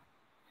 brother.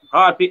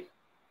 Hard people.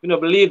 You don't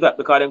believe that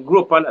because they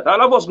grew up on that.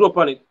 All of us grew up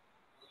on it.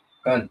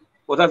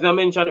 But as I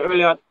mentioned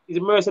earlier, it's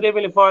the mercy of the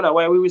Heavenly Father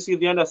why we receive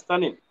the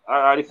understanding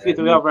or the faith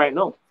we have right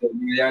now.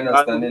 The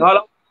understanding. All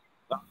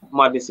of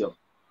madness here.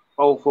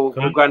 For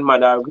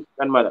grandmother.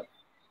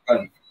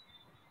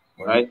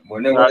 Right?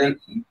 But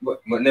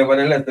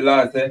nevertheless, the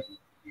Lord said,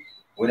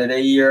 whether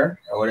they hear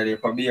or whether they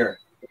forbear,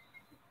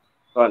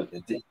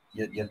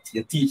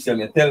 you teach them,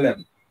 you tell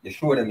them, you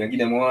show them, you give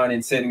them one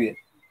in said way.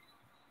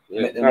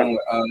 You let them know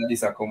all of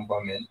this are come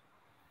from, man.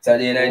 So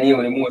the idea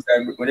when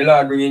the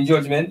Lord bring in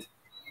judgment,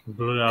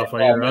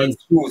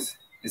 truth.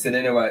 They say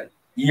they never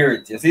hear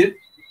it, you see it?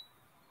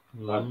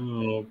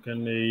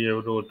 Can they hear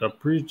without a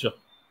preacher?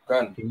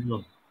 Can.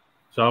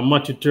 So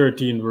Matthew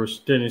 13 verse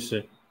 10 it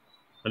said,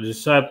 and the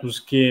disciples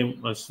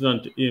came and said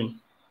unto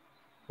him,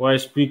 why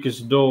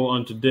speakest thou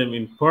unto them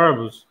in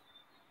parables?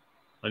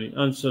 And he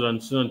answered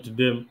and said unto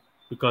them,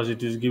 because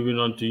it is given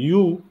unto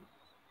you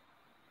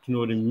to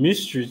know the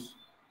mysteries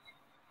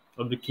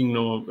of the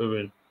kingdom of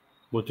heaven,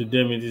 but to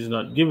them it is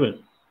not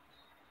given.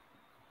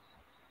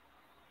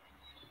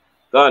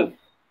 Done.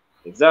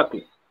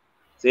 Exactly.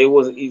 So it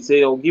was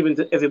given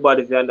to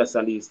everybody if you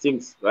understand these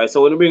things. Right?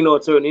 So when we bring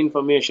out certain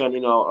information,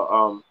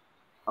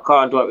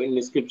 according to in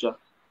the scripture,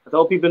 that's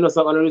how people not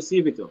going to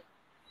receive it though.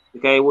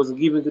 Because it was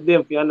given to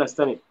them if you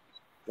understand it.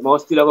 They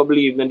must still have to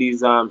believe in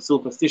these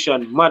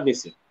superstition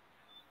madness.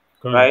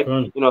 Right?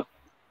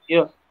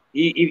 You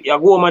go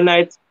home at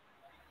night,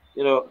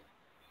 you go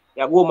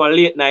home at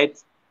late night,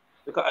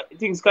 because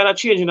things kind of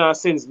change in our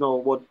sense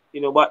now, but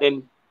back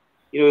then,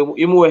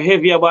 you're more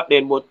heavier back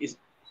then, but it's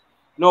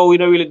no, we're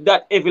not really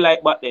that heavy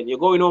like back then. You're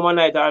going home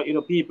at night,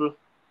 people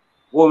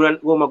go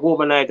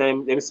home at night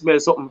and they smell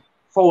something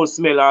foul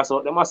smell or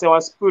so. They must say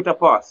one spirit of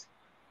pass.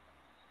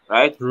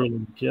 Right?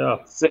 Yeah.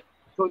 So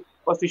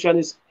superstition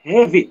is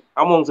heavy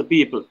amongst the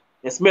people.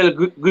 They smell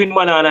green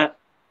banana.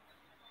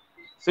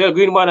 Smell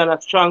green banana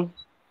strong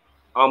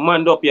and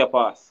man up your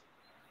pass.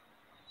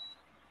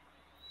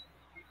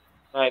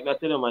 Right, I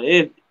tell you, man,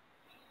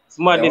 it's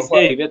madness.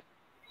 Yeah,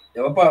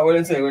 what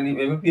I say when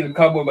you feel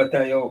cowboy by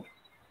time you up.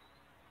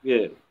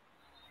 Yeah.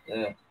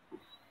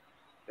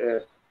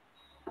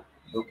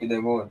 Look at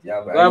them out.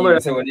 Yeah,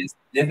 but so when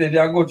they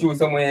go through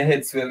somewhere your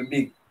head swell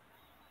big.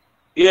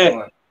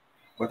 Yeah.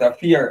 But a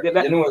fear,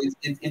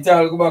 it's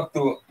all go back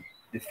to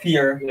the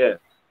fear. Yeah.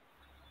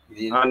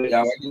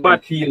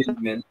 And feeling,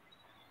 man.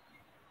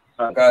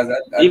 Because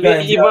at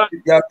times you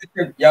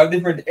have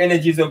different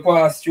energies that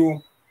pass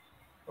through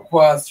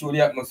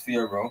the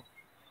atmosphere, bro.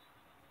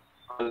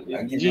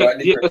 And give you a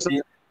different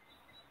feel.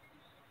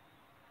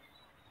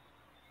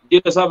 You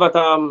just have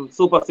that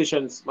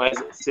superstitions, my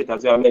sit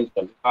as you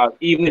mentioned.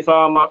 Even if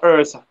a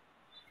earth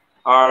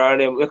or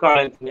them we call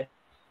it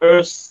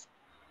earth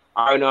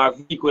or a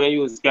vehicle they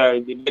use carry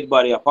the dead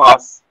body a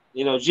pass.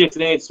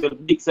 Jason it's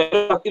big.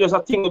 So it's a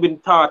thing we've been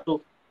taught to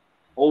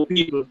all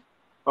people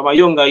from a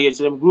younger age.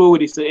 So them grow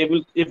with it, so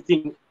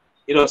everything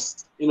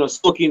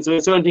soaking. So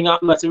certain thing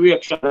happens as a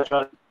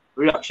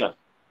reaction.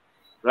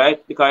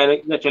 Right?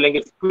 Because naturally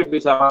get spread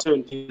with a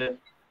certain thing,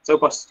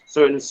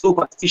 certain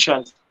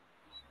superstitions.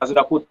 As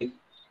I put it,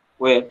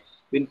 where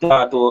been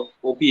taught to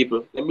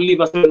people, they believe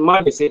a certain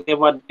man. They say if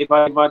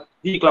a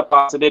vehicle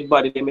pass a dead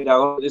body, they make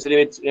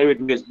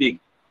it big,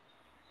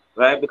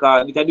 right?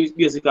 Because they can do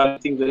basically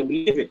things that they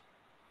believe in,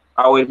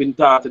 how it's been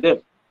taught to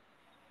them,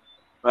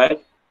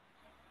 right?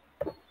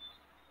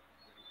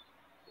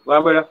 Go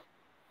on, brother.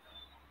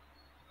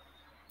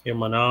 Yeah,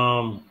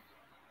 man.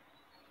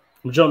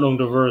 Jump down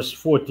to verse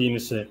 14.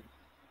 It said,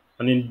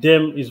 and in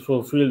them is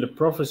fulfilled the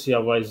prophecy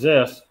of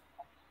Isaiah,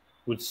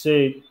 which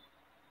said,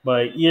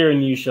 by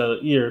hearing you shall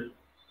hear,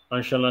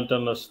 and shall not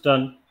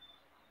understand,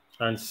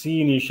 and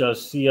seeing you shall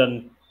see,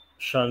 and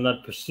shall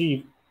not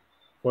perceive.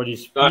 For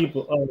these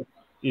people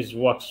is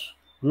wax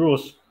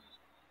gross,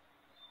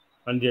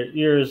 and their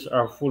ears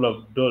are full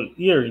of dull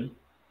hearing,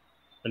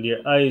 and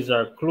their eyes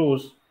are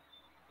closed,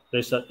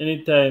 lest at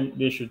any time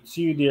they should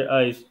see with their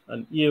eyes,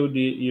 and hear with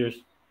their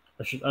ears,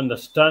 and should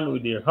understand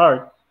with their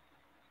heart,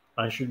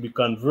 and should be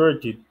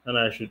converted, and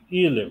I should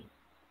heal them.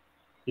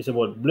 It's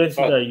about blessed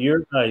are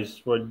your eyes,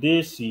 for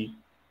they see,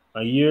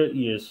 and your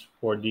ears,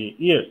 for they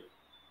hear.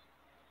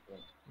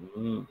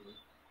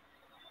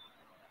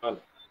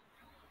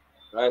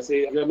 I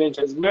say, as I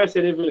mentioned, it's mercy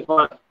and heavenly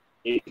Father.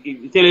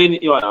 You tell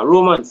you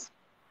Romans,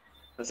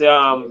 I say,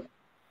 that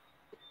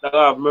God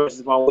have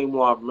mercy upon we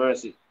more have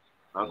mercy,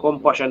 and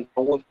compassion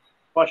upon one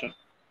compassion.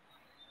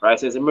 Right?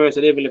 So it's the mercy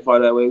of the Heavenly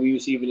Father where we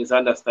receive this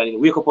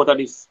understanding. Wake up out of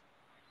this,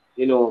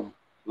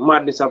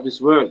 madness of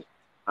this world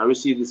and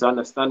receive this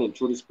understanding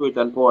through the Spirit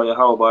and power of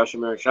Yahweh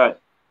Bashim Shai.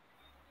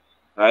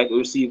 Right? We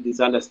receive this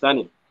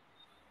understanding.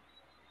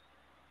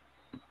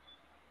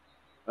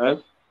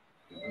 Right?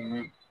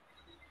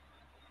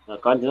 Now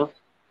continue.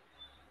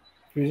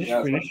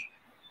 Finish.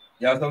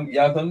 You have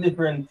some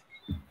different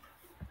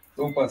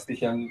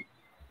superstition.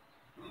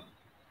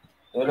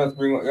 You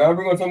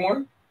bring out some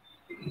more?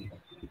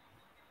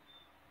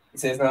 It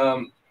says,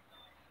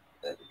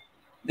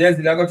 yes,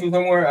 did I go through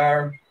some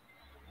more?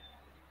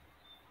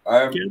 Can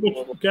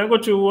I go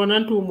through 1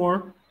 and 2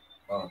 more?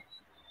 Oh.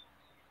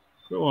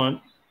 Go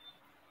on.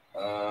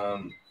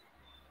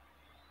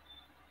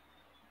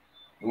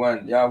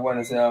 One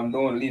to say,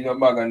 don't leave your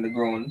bag on the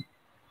ground.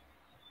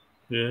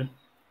 Yeah.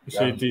 You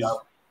say it is.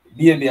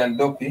 Baby and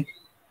Duppy.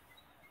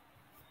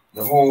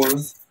 The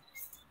holes.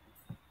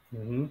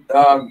 Mm-hmm.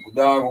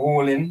 Dog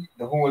holing.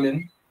 The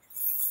holing.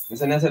 You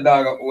say there's a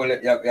dog hole,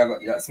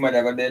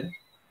 somebody got dead.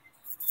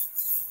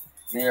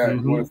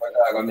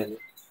 The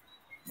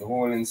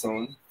holing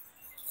sound.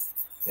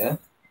 Yeah.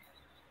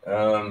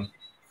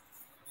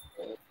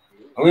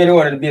 We don't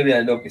want the baby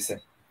and Duppy say.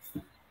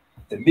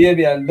 The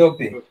baby and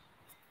Duppy.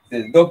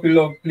 The Duppy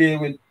love play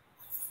with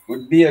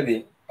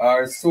baby,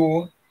 or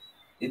so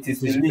it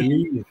is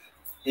believed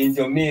in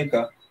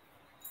Jamaica.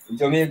 In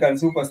Jamaican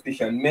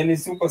superstition, many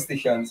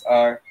superstitions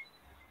are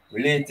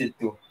related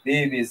to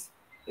babies,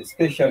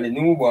 especially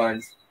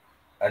newborns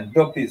and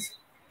duppies.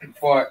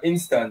 For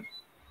instance,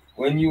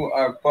 when you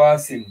are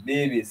passing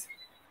babies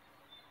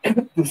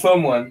to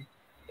someone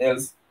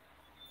else,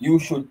 you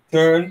should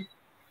turn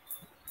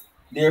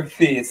their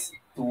face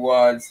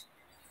towards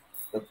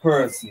the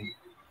person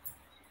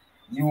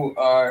you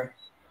are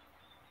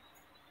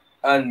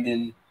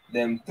handing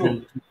them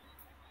to,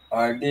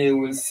 or they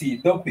will see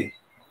duppy.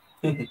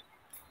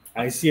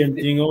 I see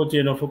anything out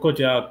here, no for cut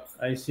you out.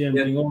 I see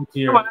anything out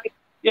here.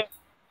 Yeah.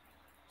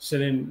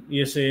 Selling,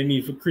 you say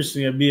me for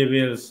christening your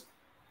baby else.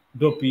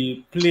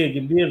 Duppy plague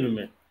the baby,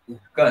 man.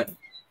 God.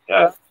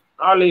 Yeah,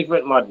 I'll leave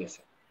with madness.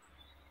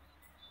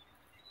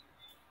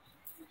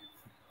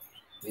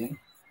 Yeah.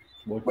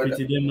 But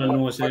pity them not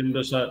know, say them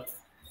just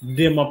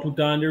them a put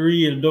on the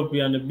real Duppy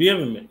and the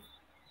baby, man.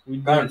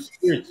 With them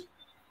spirits.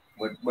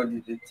 But it's not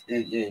to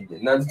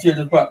change the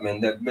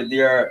department, but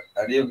there are,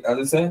 as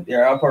I said,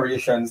 there are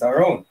operations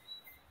around.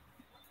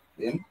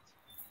 Yeah?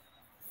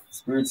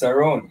 Spirits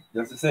around,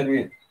 just the same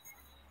way.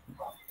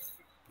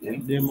 Yeah?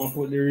 Them a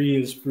put the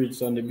real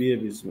spirits on the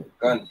babies, man.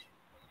 Gone.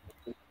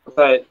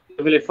 So,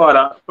 Heavenly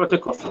Father,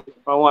 protect us.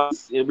 For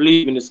once you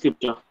believe in the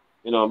scripture,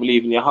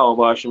 believe in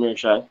Yahweh Shemir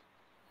Shai,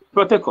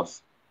 protect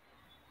us.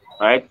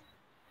 Right?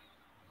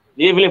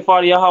 The Heavenly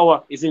Father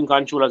Yahweh is in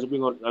control as we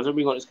bring out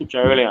the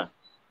scripture earlier.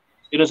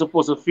 You're not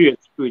supposed to fear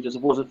spirit, you're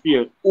supposed to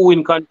fear who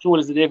in control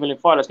is the Heavenly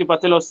Father. Scripture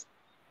tell us,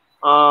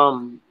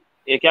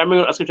 you can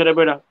bring out a scripture there,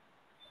 brother.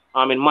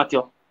 In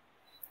Matthew.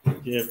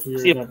 Yeah,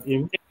 fear not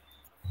him.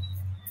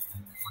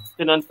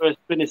 10 and verse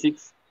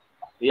 26.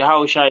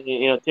 Yahweh Shai,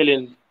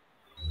 telling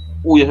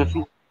who you have to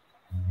fear.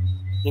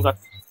 You got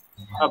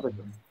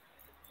everything.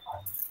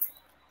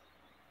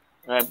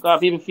 Right? Because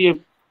people fear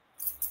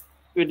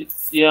the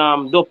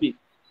dopey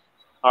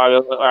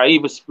or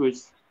evil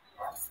spirits.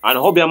 And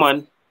hobby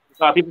man,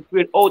 because people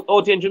fear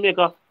out in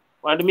Jamaica,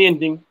 one of the main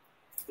thing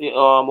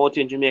out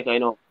in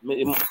Jamaica,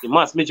 the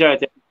mass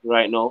majority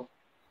right now,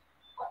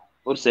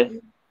 would say,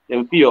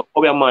 they fear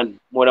hobby man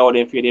more than what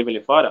they fear the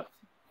Heavenly Father.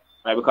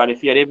 Right? Because they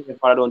fear the Heavenly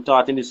Father don't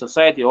taught in this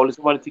society. All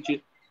somebody teach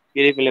you,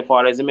 the Heavenly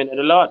Father is the man of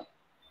the Lord.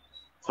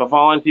 So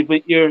for when people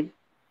hear,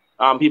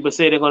 people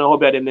say they're going to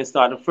hobby them, they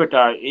start to fret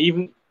or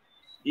even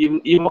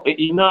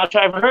not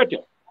try to hurt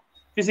you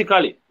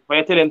physically. But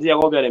you tell them to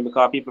go hobby them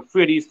because people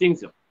fear these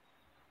things. So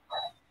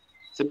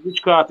the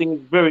witchcraft thing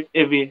is very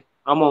heavy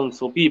among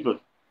some people.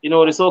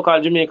 The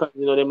so-called Jamaicans,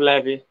 them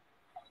live,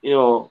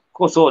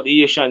 cuss out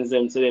the Asians,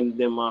 them, so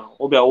them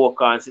hobby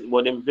workers,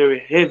 but them very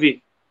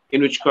heavy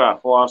in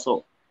witchcraft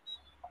also.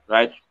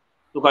 Right?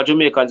 Look at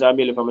Jamaicans are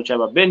mainly from the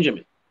tribe of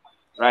Benjamin.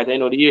 Right?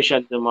 The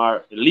Asians, them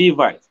are the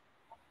Levites.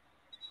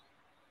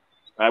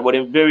 Right? But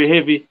they're very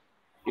heavy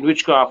in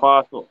witchcraft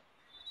also.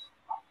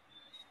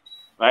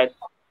 Right?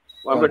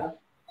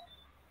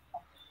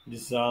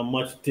 This is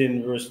Matthew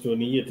 10, verse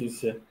 28. It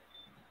says,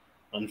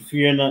 and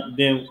fear not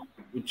them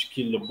which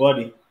kill the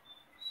body,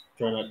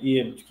 which are not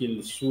able to kill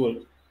the soul,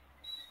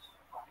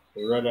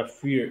 but rather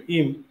fear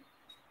him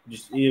which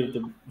is able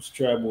to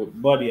destroy both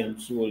body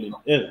and soul in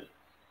hell.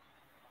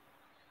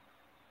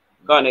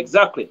 Gone,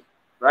 exactly.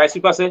 Right?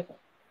 People say,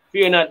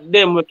 fear not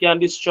them who can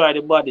destroy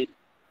the body.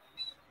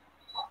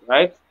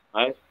 Right?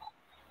 Right?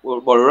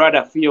 But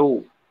rather fear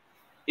who?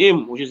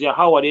 Him, which is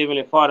Yahweh, the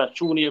Heavenly Father,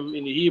 true name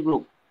in the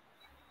Hebrew,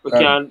 who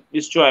can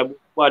destroy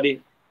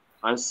body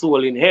and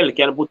soul in hell,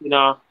 can put in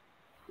a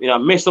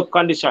messed up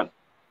condition.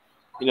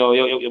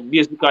 You're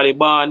basically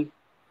born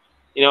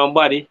in your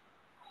body,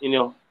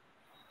 you're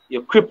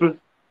crippled,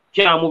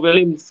 can't move your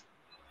limbs,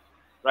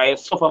 right? You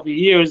suffer for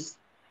years,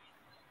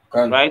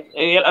 right?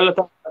 A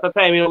lot of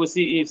time, we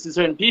see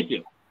certain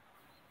people,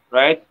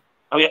 right?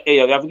 I mean,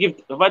 you have to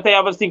give. If I tell you,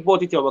 I have to think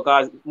about it here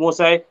because most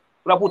I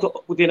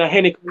put in a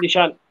any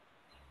condition.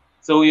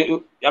 So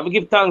you have to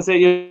give thanks.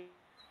 We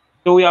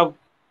have,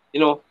 you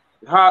know,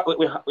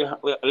 we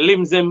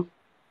limbs them,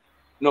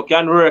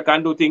 can work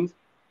and do things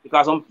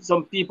because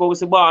some people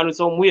was born with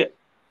some way and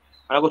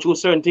I go through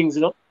certain things,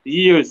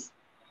 years,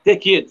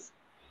 decades,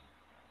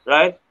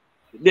 right?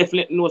 You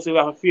definitely know so we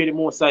have to fear the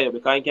most higher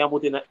because you can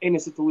put in any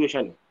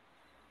situation,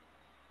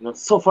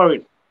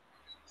 suffering.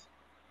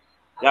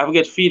 You have to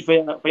get feed for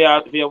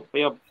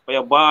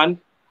your born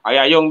or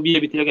your young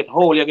baby till you get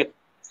whole,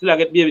 still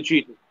get baby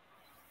treatment.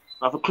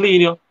 You have to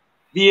clean you,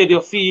 bathe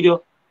you, feed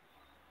you,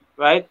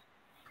 right?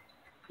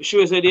 You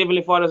sure say the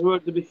Heavenly Father's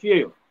word to be fear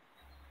you.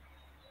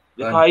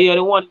 Because you're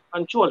the one in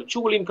control,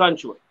 truly in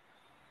control.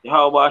 You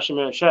have about Hashem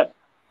and Shad.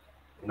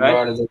 Right?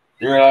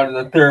 Your Lord is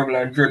a terrible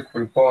and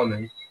dreadful power,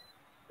 man.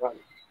 Right.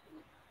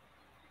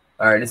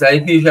 Alright, this is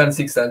Ephesians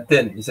 6 and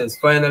 10. It says,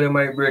 finally,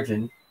 my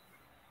brethren,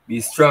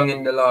 be strong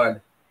in the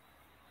Lord,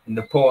 in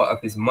the power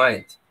of his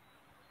might.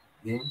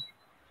 It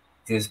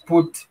says,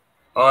 put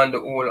on the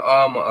whole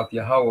armor of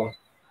Yahweh,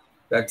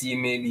 that ye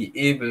may be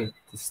able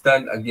to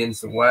stand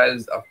against the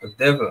wiles of the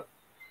devil.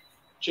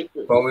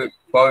 For we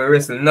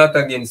wrestle not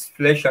against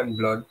flesh and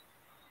blood,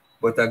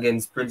 but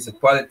against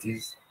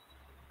principalities,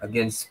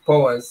 against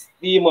powers,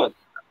 demons,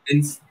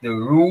 against the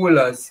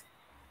rulers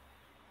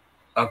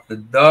of the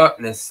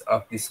darkness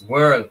of this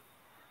world,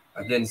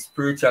 against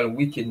spiritual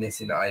wickedness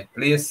in high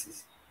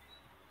places.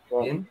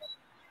 It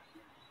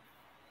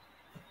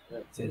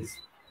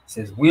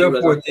says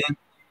wherefore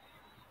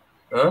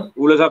then,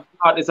 rulers of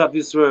darkness of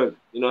this world,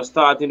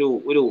 starting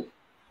with who?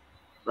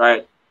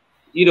 Right?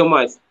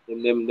 Edomites,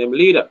 them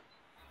leader.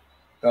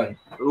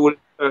 Rule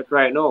earth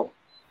right now.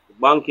 The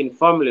banking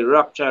family,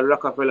 Rothschild,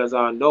 Rockefellers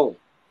are down.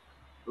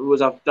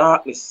 Rulers of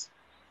darkness.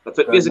 That's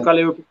what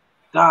basically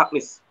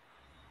darkness.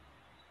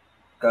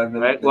 Because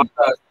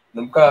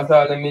them cast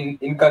all them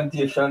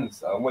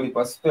incantations, what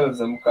if spells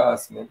them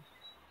cast, man.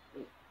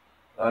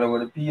 All over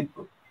the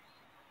people.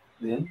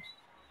 Then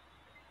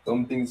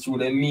some things through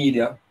the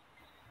media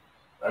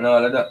and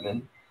all of that,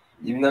 man.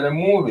 Even in the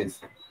movies.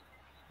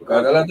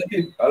 Because a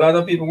lot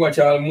of people watch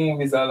all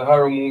movies, all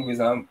horror movies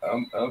and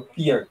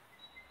fear.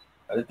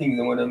 And the things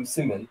that want them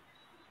see, man.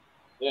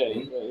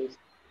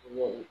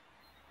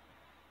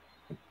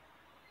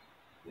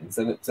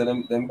 So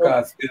them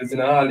cast spells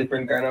in all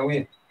different kind of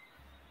way.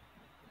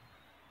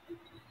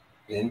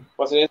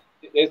 But they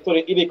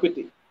study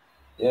iniquity.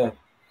 Yeah.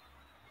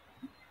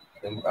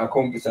 Them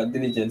accomplish a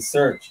diligent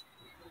search.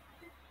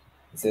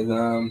 It says,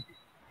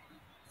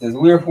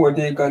 wherefore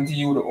take unto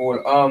you the whole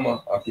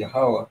armor of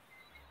Yahweh,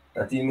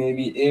 that ye may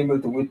be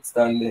able to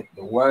withstand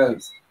the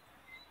wiles.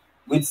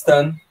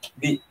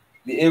 Be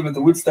able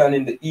to withstand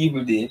in the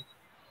evil day,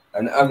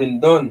 and having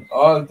done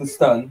all to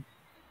stand,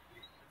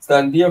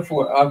 stand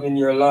therefore having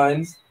your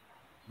loins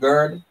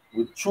girded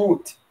with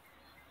truth.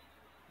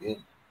 Yeah.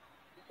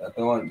 That's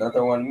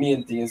the one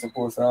main thing you're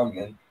supposed to have,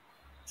 man.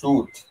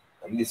 Truth.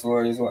 And this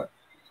word is what?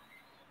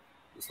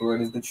 This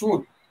word is the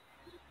truth.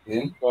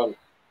 Yeah?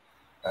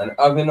 And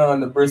having on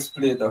the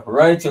breastplate of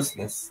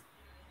righteousness,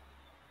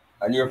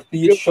 and your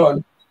feet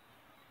shod.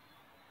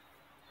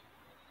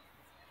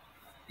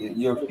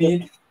 Your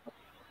feet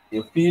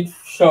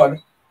shod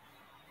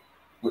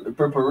with the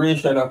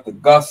preparation of the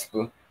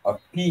gospel of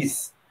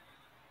peace.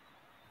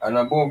 And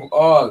above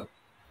all,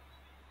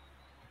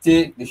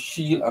 take the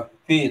shield of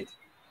faith,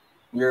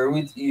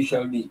 wherewith ye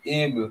shall be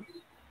able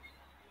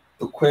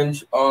to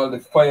quench all the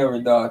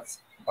fiery darts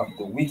of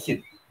the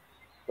wicked.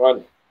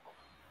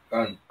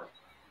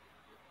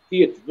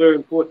 Faith, very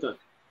important.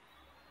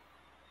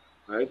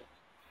 Right?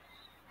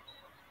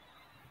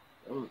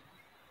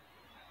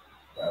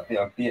 You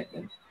have faith,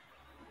 man.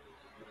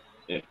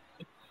 Yeah.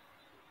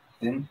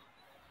 Then?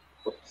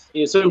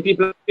 Certain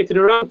people have faith in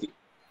the wrong thing.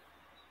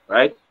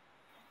 Right?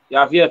 You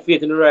have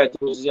faith in the right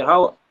thing, which is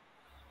Yahweh.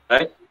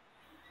 Right?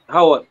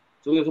 Yahweh.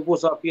 So we're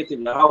supposed to have faith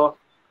in Yahweh,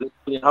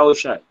 in Yahweh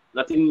Shai.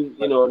 Not in,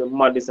 the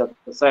madness of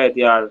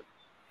society or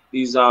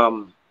these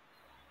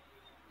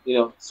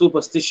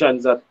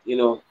superstitions that,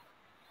 you've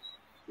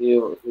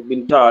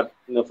been taught,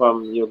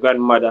 from your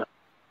grandmother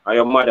or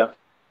your mother.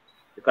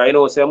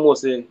 Because, say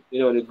mostly,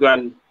 the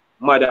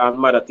grandmother and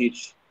mother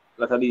teach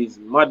a lot of these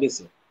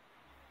madness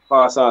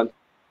pass on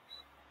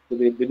to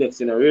the next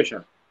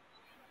generation.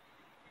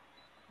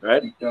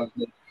 Right?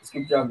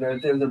 Scripture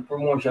tells the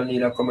promotion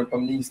leader coming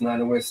from the east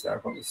and the west or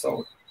from the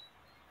south.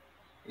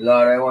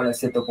 Lord, I want to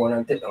set up one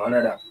and take one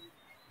another.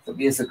 So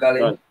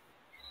basically, I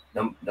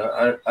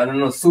don't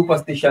know,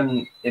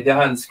 superstition, if your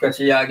hand scratch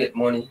you get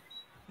money.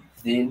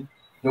 Then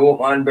you open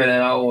one umbrella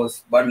in a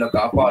house, bad luck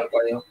or fall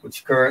for you,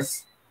 which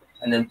curse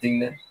and them thing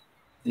there.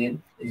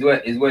 Then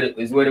is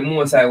where the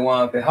most I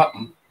want to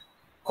happen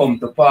come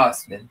to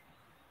pass, man.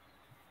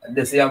 And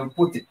that's how you have to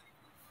put it.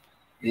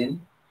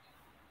 Then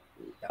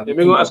you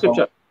bring on a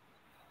scripture.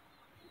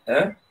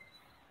 Eh?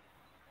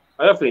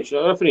 I'm finish.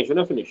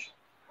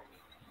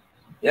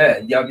 Yeah,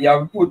 you have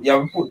to put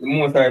the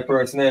most high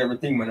person in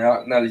everything, man.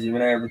 Acknowledge him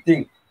in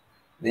everything.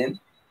 Then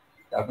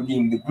you have to give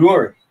him the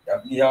glory. You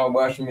have to give our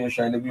Bashim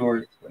shine the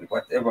glory,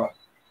 whatever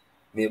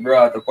they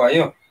brought upon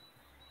you.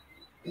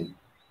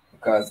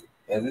 Because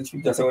as the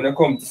scripture says, when you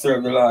come to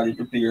serve the Lord, you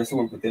prepare your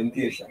soul for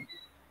temptation.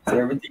 So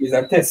everything is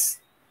a test.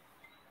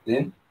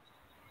 Then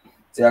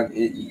so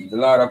the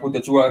Lord put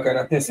you through all kind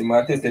of test. He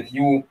might test if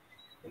you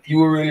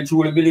really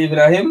truly believe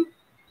in him,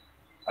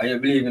 and you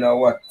believe in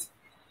what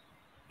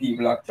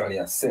people actually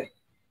have said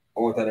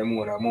out of them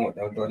own mouth,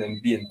 out of them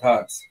being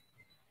thoughts.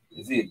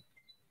 You see?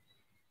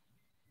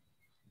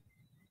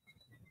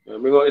 Yeah,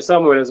 we got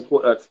Samuel is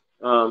put that.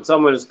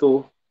 Samuel is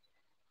 2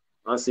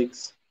 and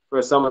 6.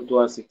 First Samuel 2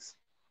 and 6.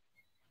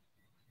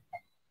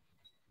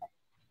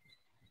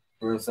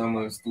 First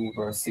Samuel 2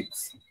 verse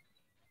 6.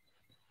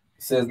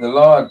 It says the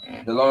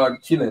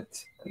Lord kill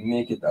it and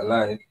make it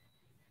alive.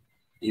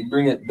 He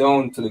bring it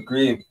down to the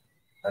grave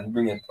and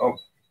bring it up.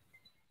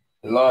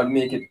 The Lord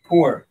make it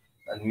poor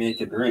and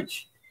make it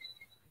rich.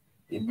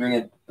 He bring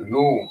it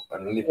low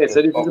and lift So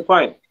it this up. is the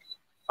point.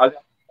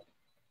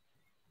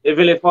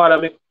 Heavenly Father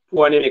make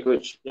poor and make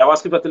rich. Yeah, what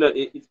scripture tell us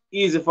it's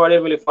easy for the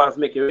Heavenly Father to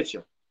make you rich.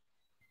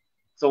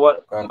 So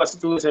what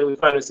situation we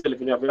find ourselves in, if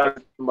you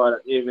remember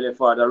the Heavenly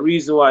Father, the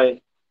reason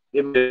why the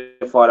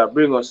Heavenly Father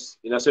bring us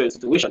in a certain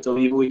situation so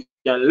we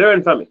can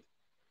learn from it.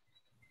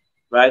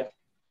 Right?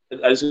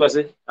 As you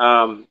say,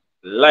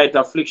 light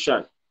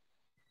affliction.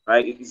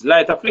 Right? It's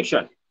light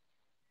affliction.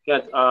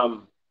 Can't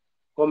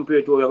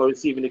compare to what we're going to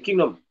receive in the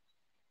kingdom.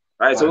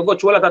 Right? So we go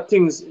through a lot of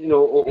things,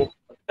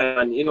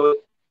 and in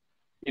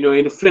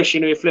the flesh,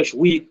 your flesh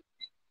weak,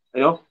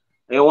 and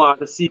you want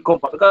to seek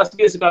comfort. Because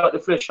basically the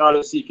flesh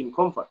always seeking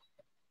comfort.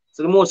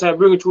 So the most I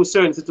bring you through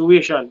certain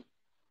situation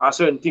or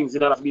certain things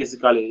in order to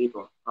basically,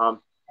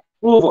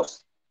 prove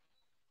us.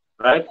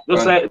 Right?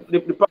 Just like the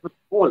prophet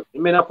Paul, the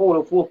men of Paul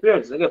in 4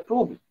 periods, they get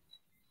proven.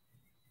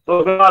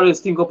 So we always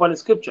think upon the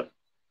scripture.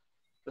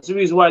 That's the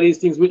reason why these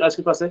things with as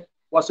scripture say,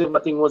 whatsoever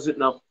thing was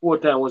written 4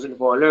 times was written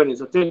for our learning.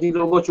 So 10 things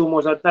that we go through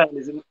most of the time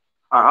is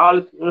all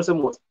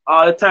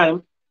the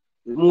time,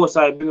 the most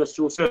I bring us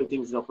through certain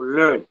things to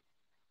learn.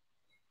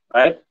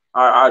 Right?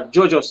 Or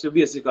judge us to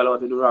basically what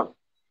to do wrong.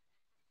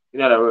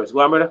 In other words,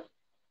 go on, brother.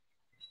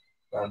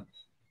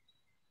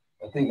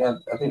 I think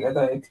that's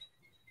it.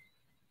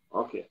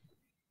 Okay.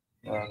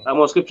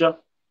 More scripture?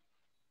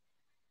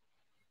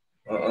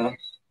 I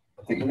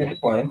think we get the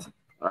point.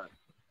 All right.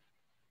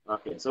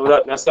 Okay,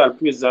 so that's all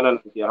praise and honor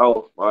to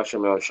Yahweh,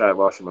 Hashem El Shai,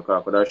 Hashem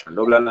Akakodash,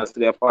 double honors to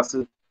the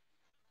apostle.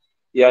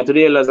 Yeah,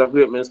 today there's a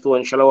great minister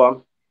and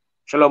shalom.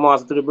 Shalom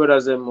also to the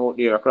brothers out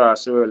there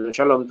across the world. And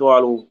shalom to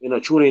all who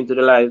tune into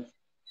the live.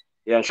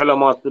 Yeah, and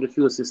shalom also to the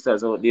few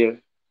sisters out there.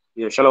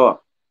 Yeah, shalom.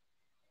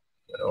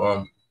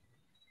 Shalom.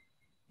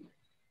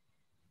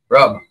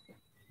 Rob.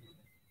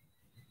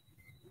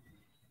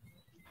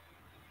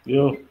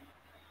 Yo.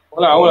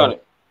 Hold on.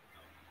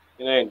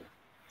 You know.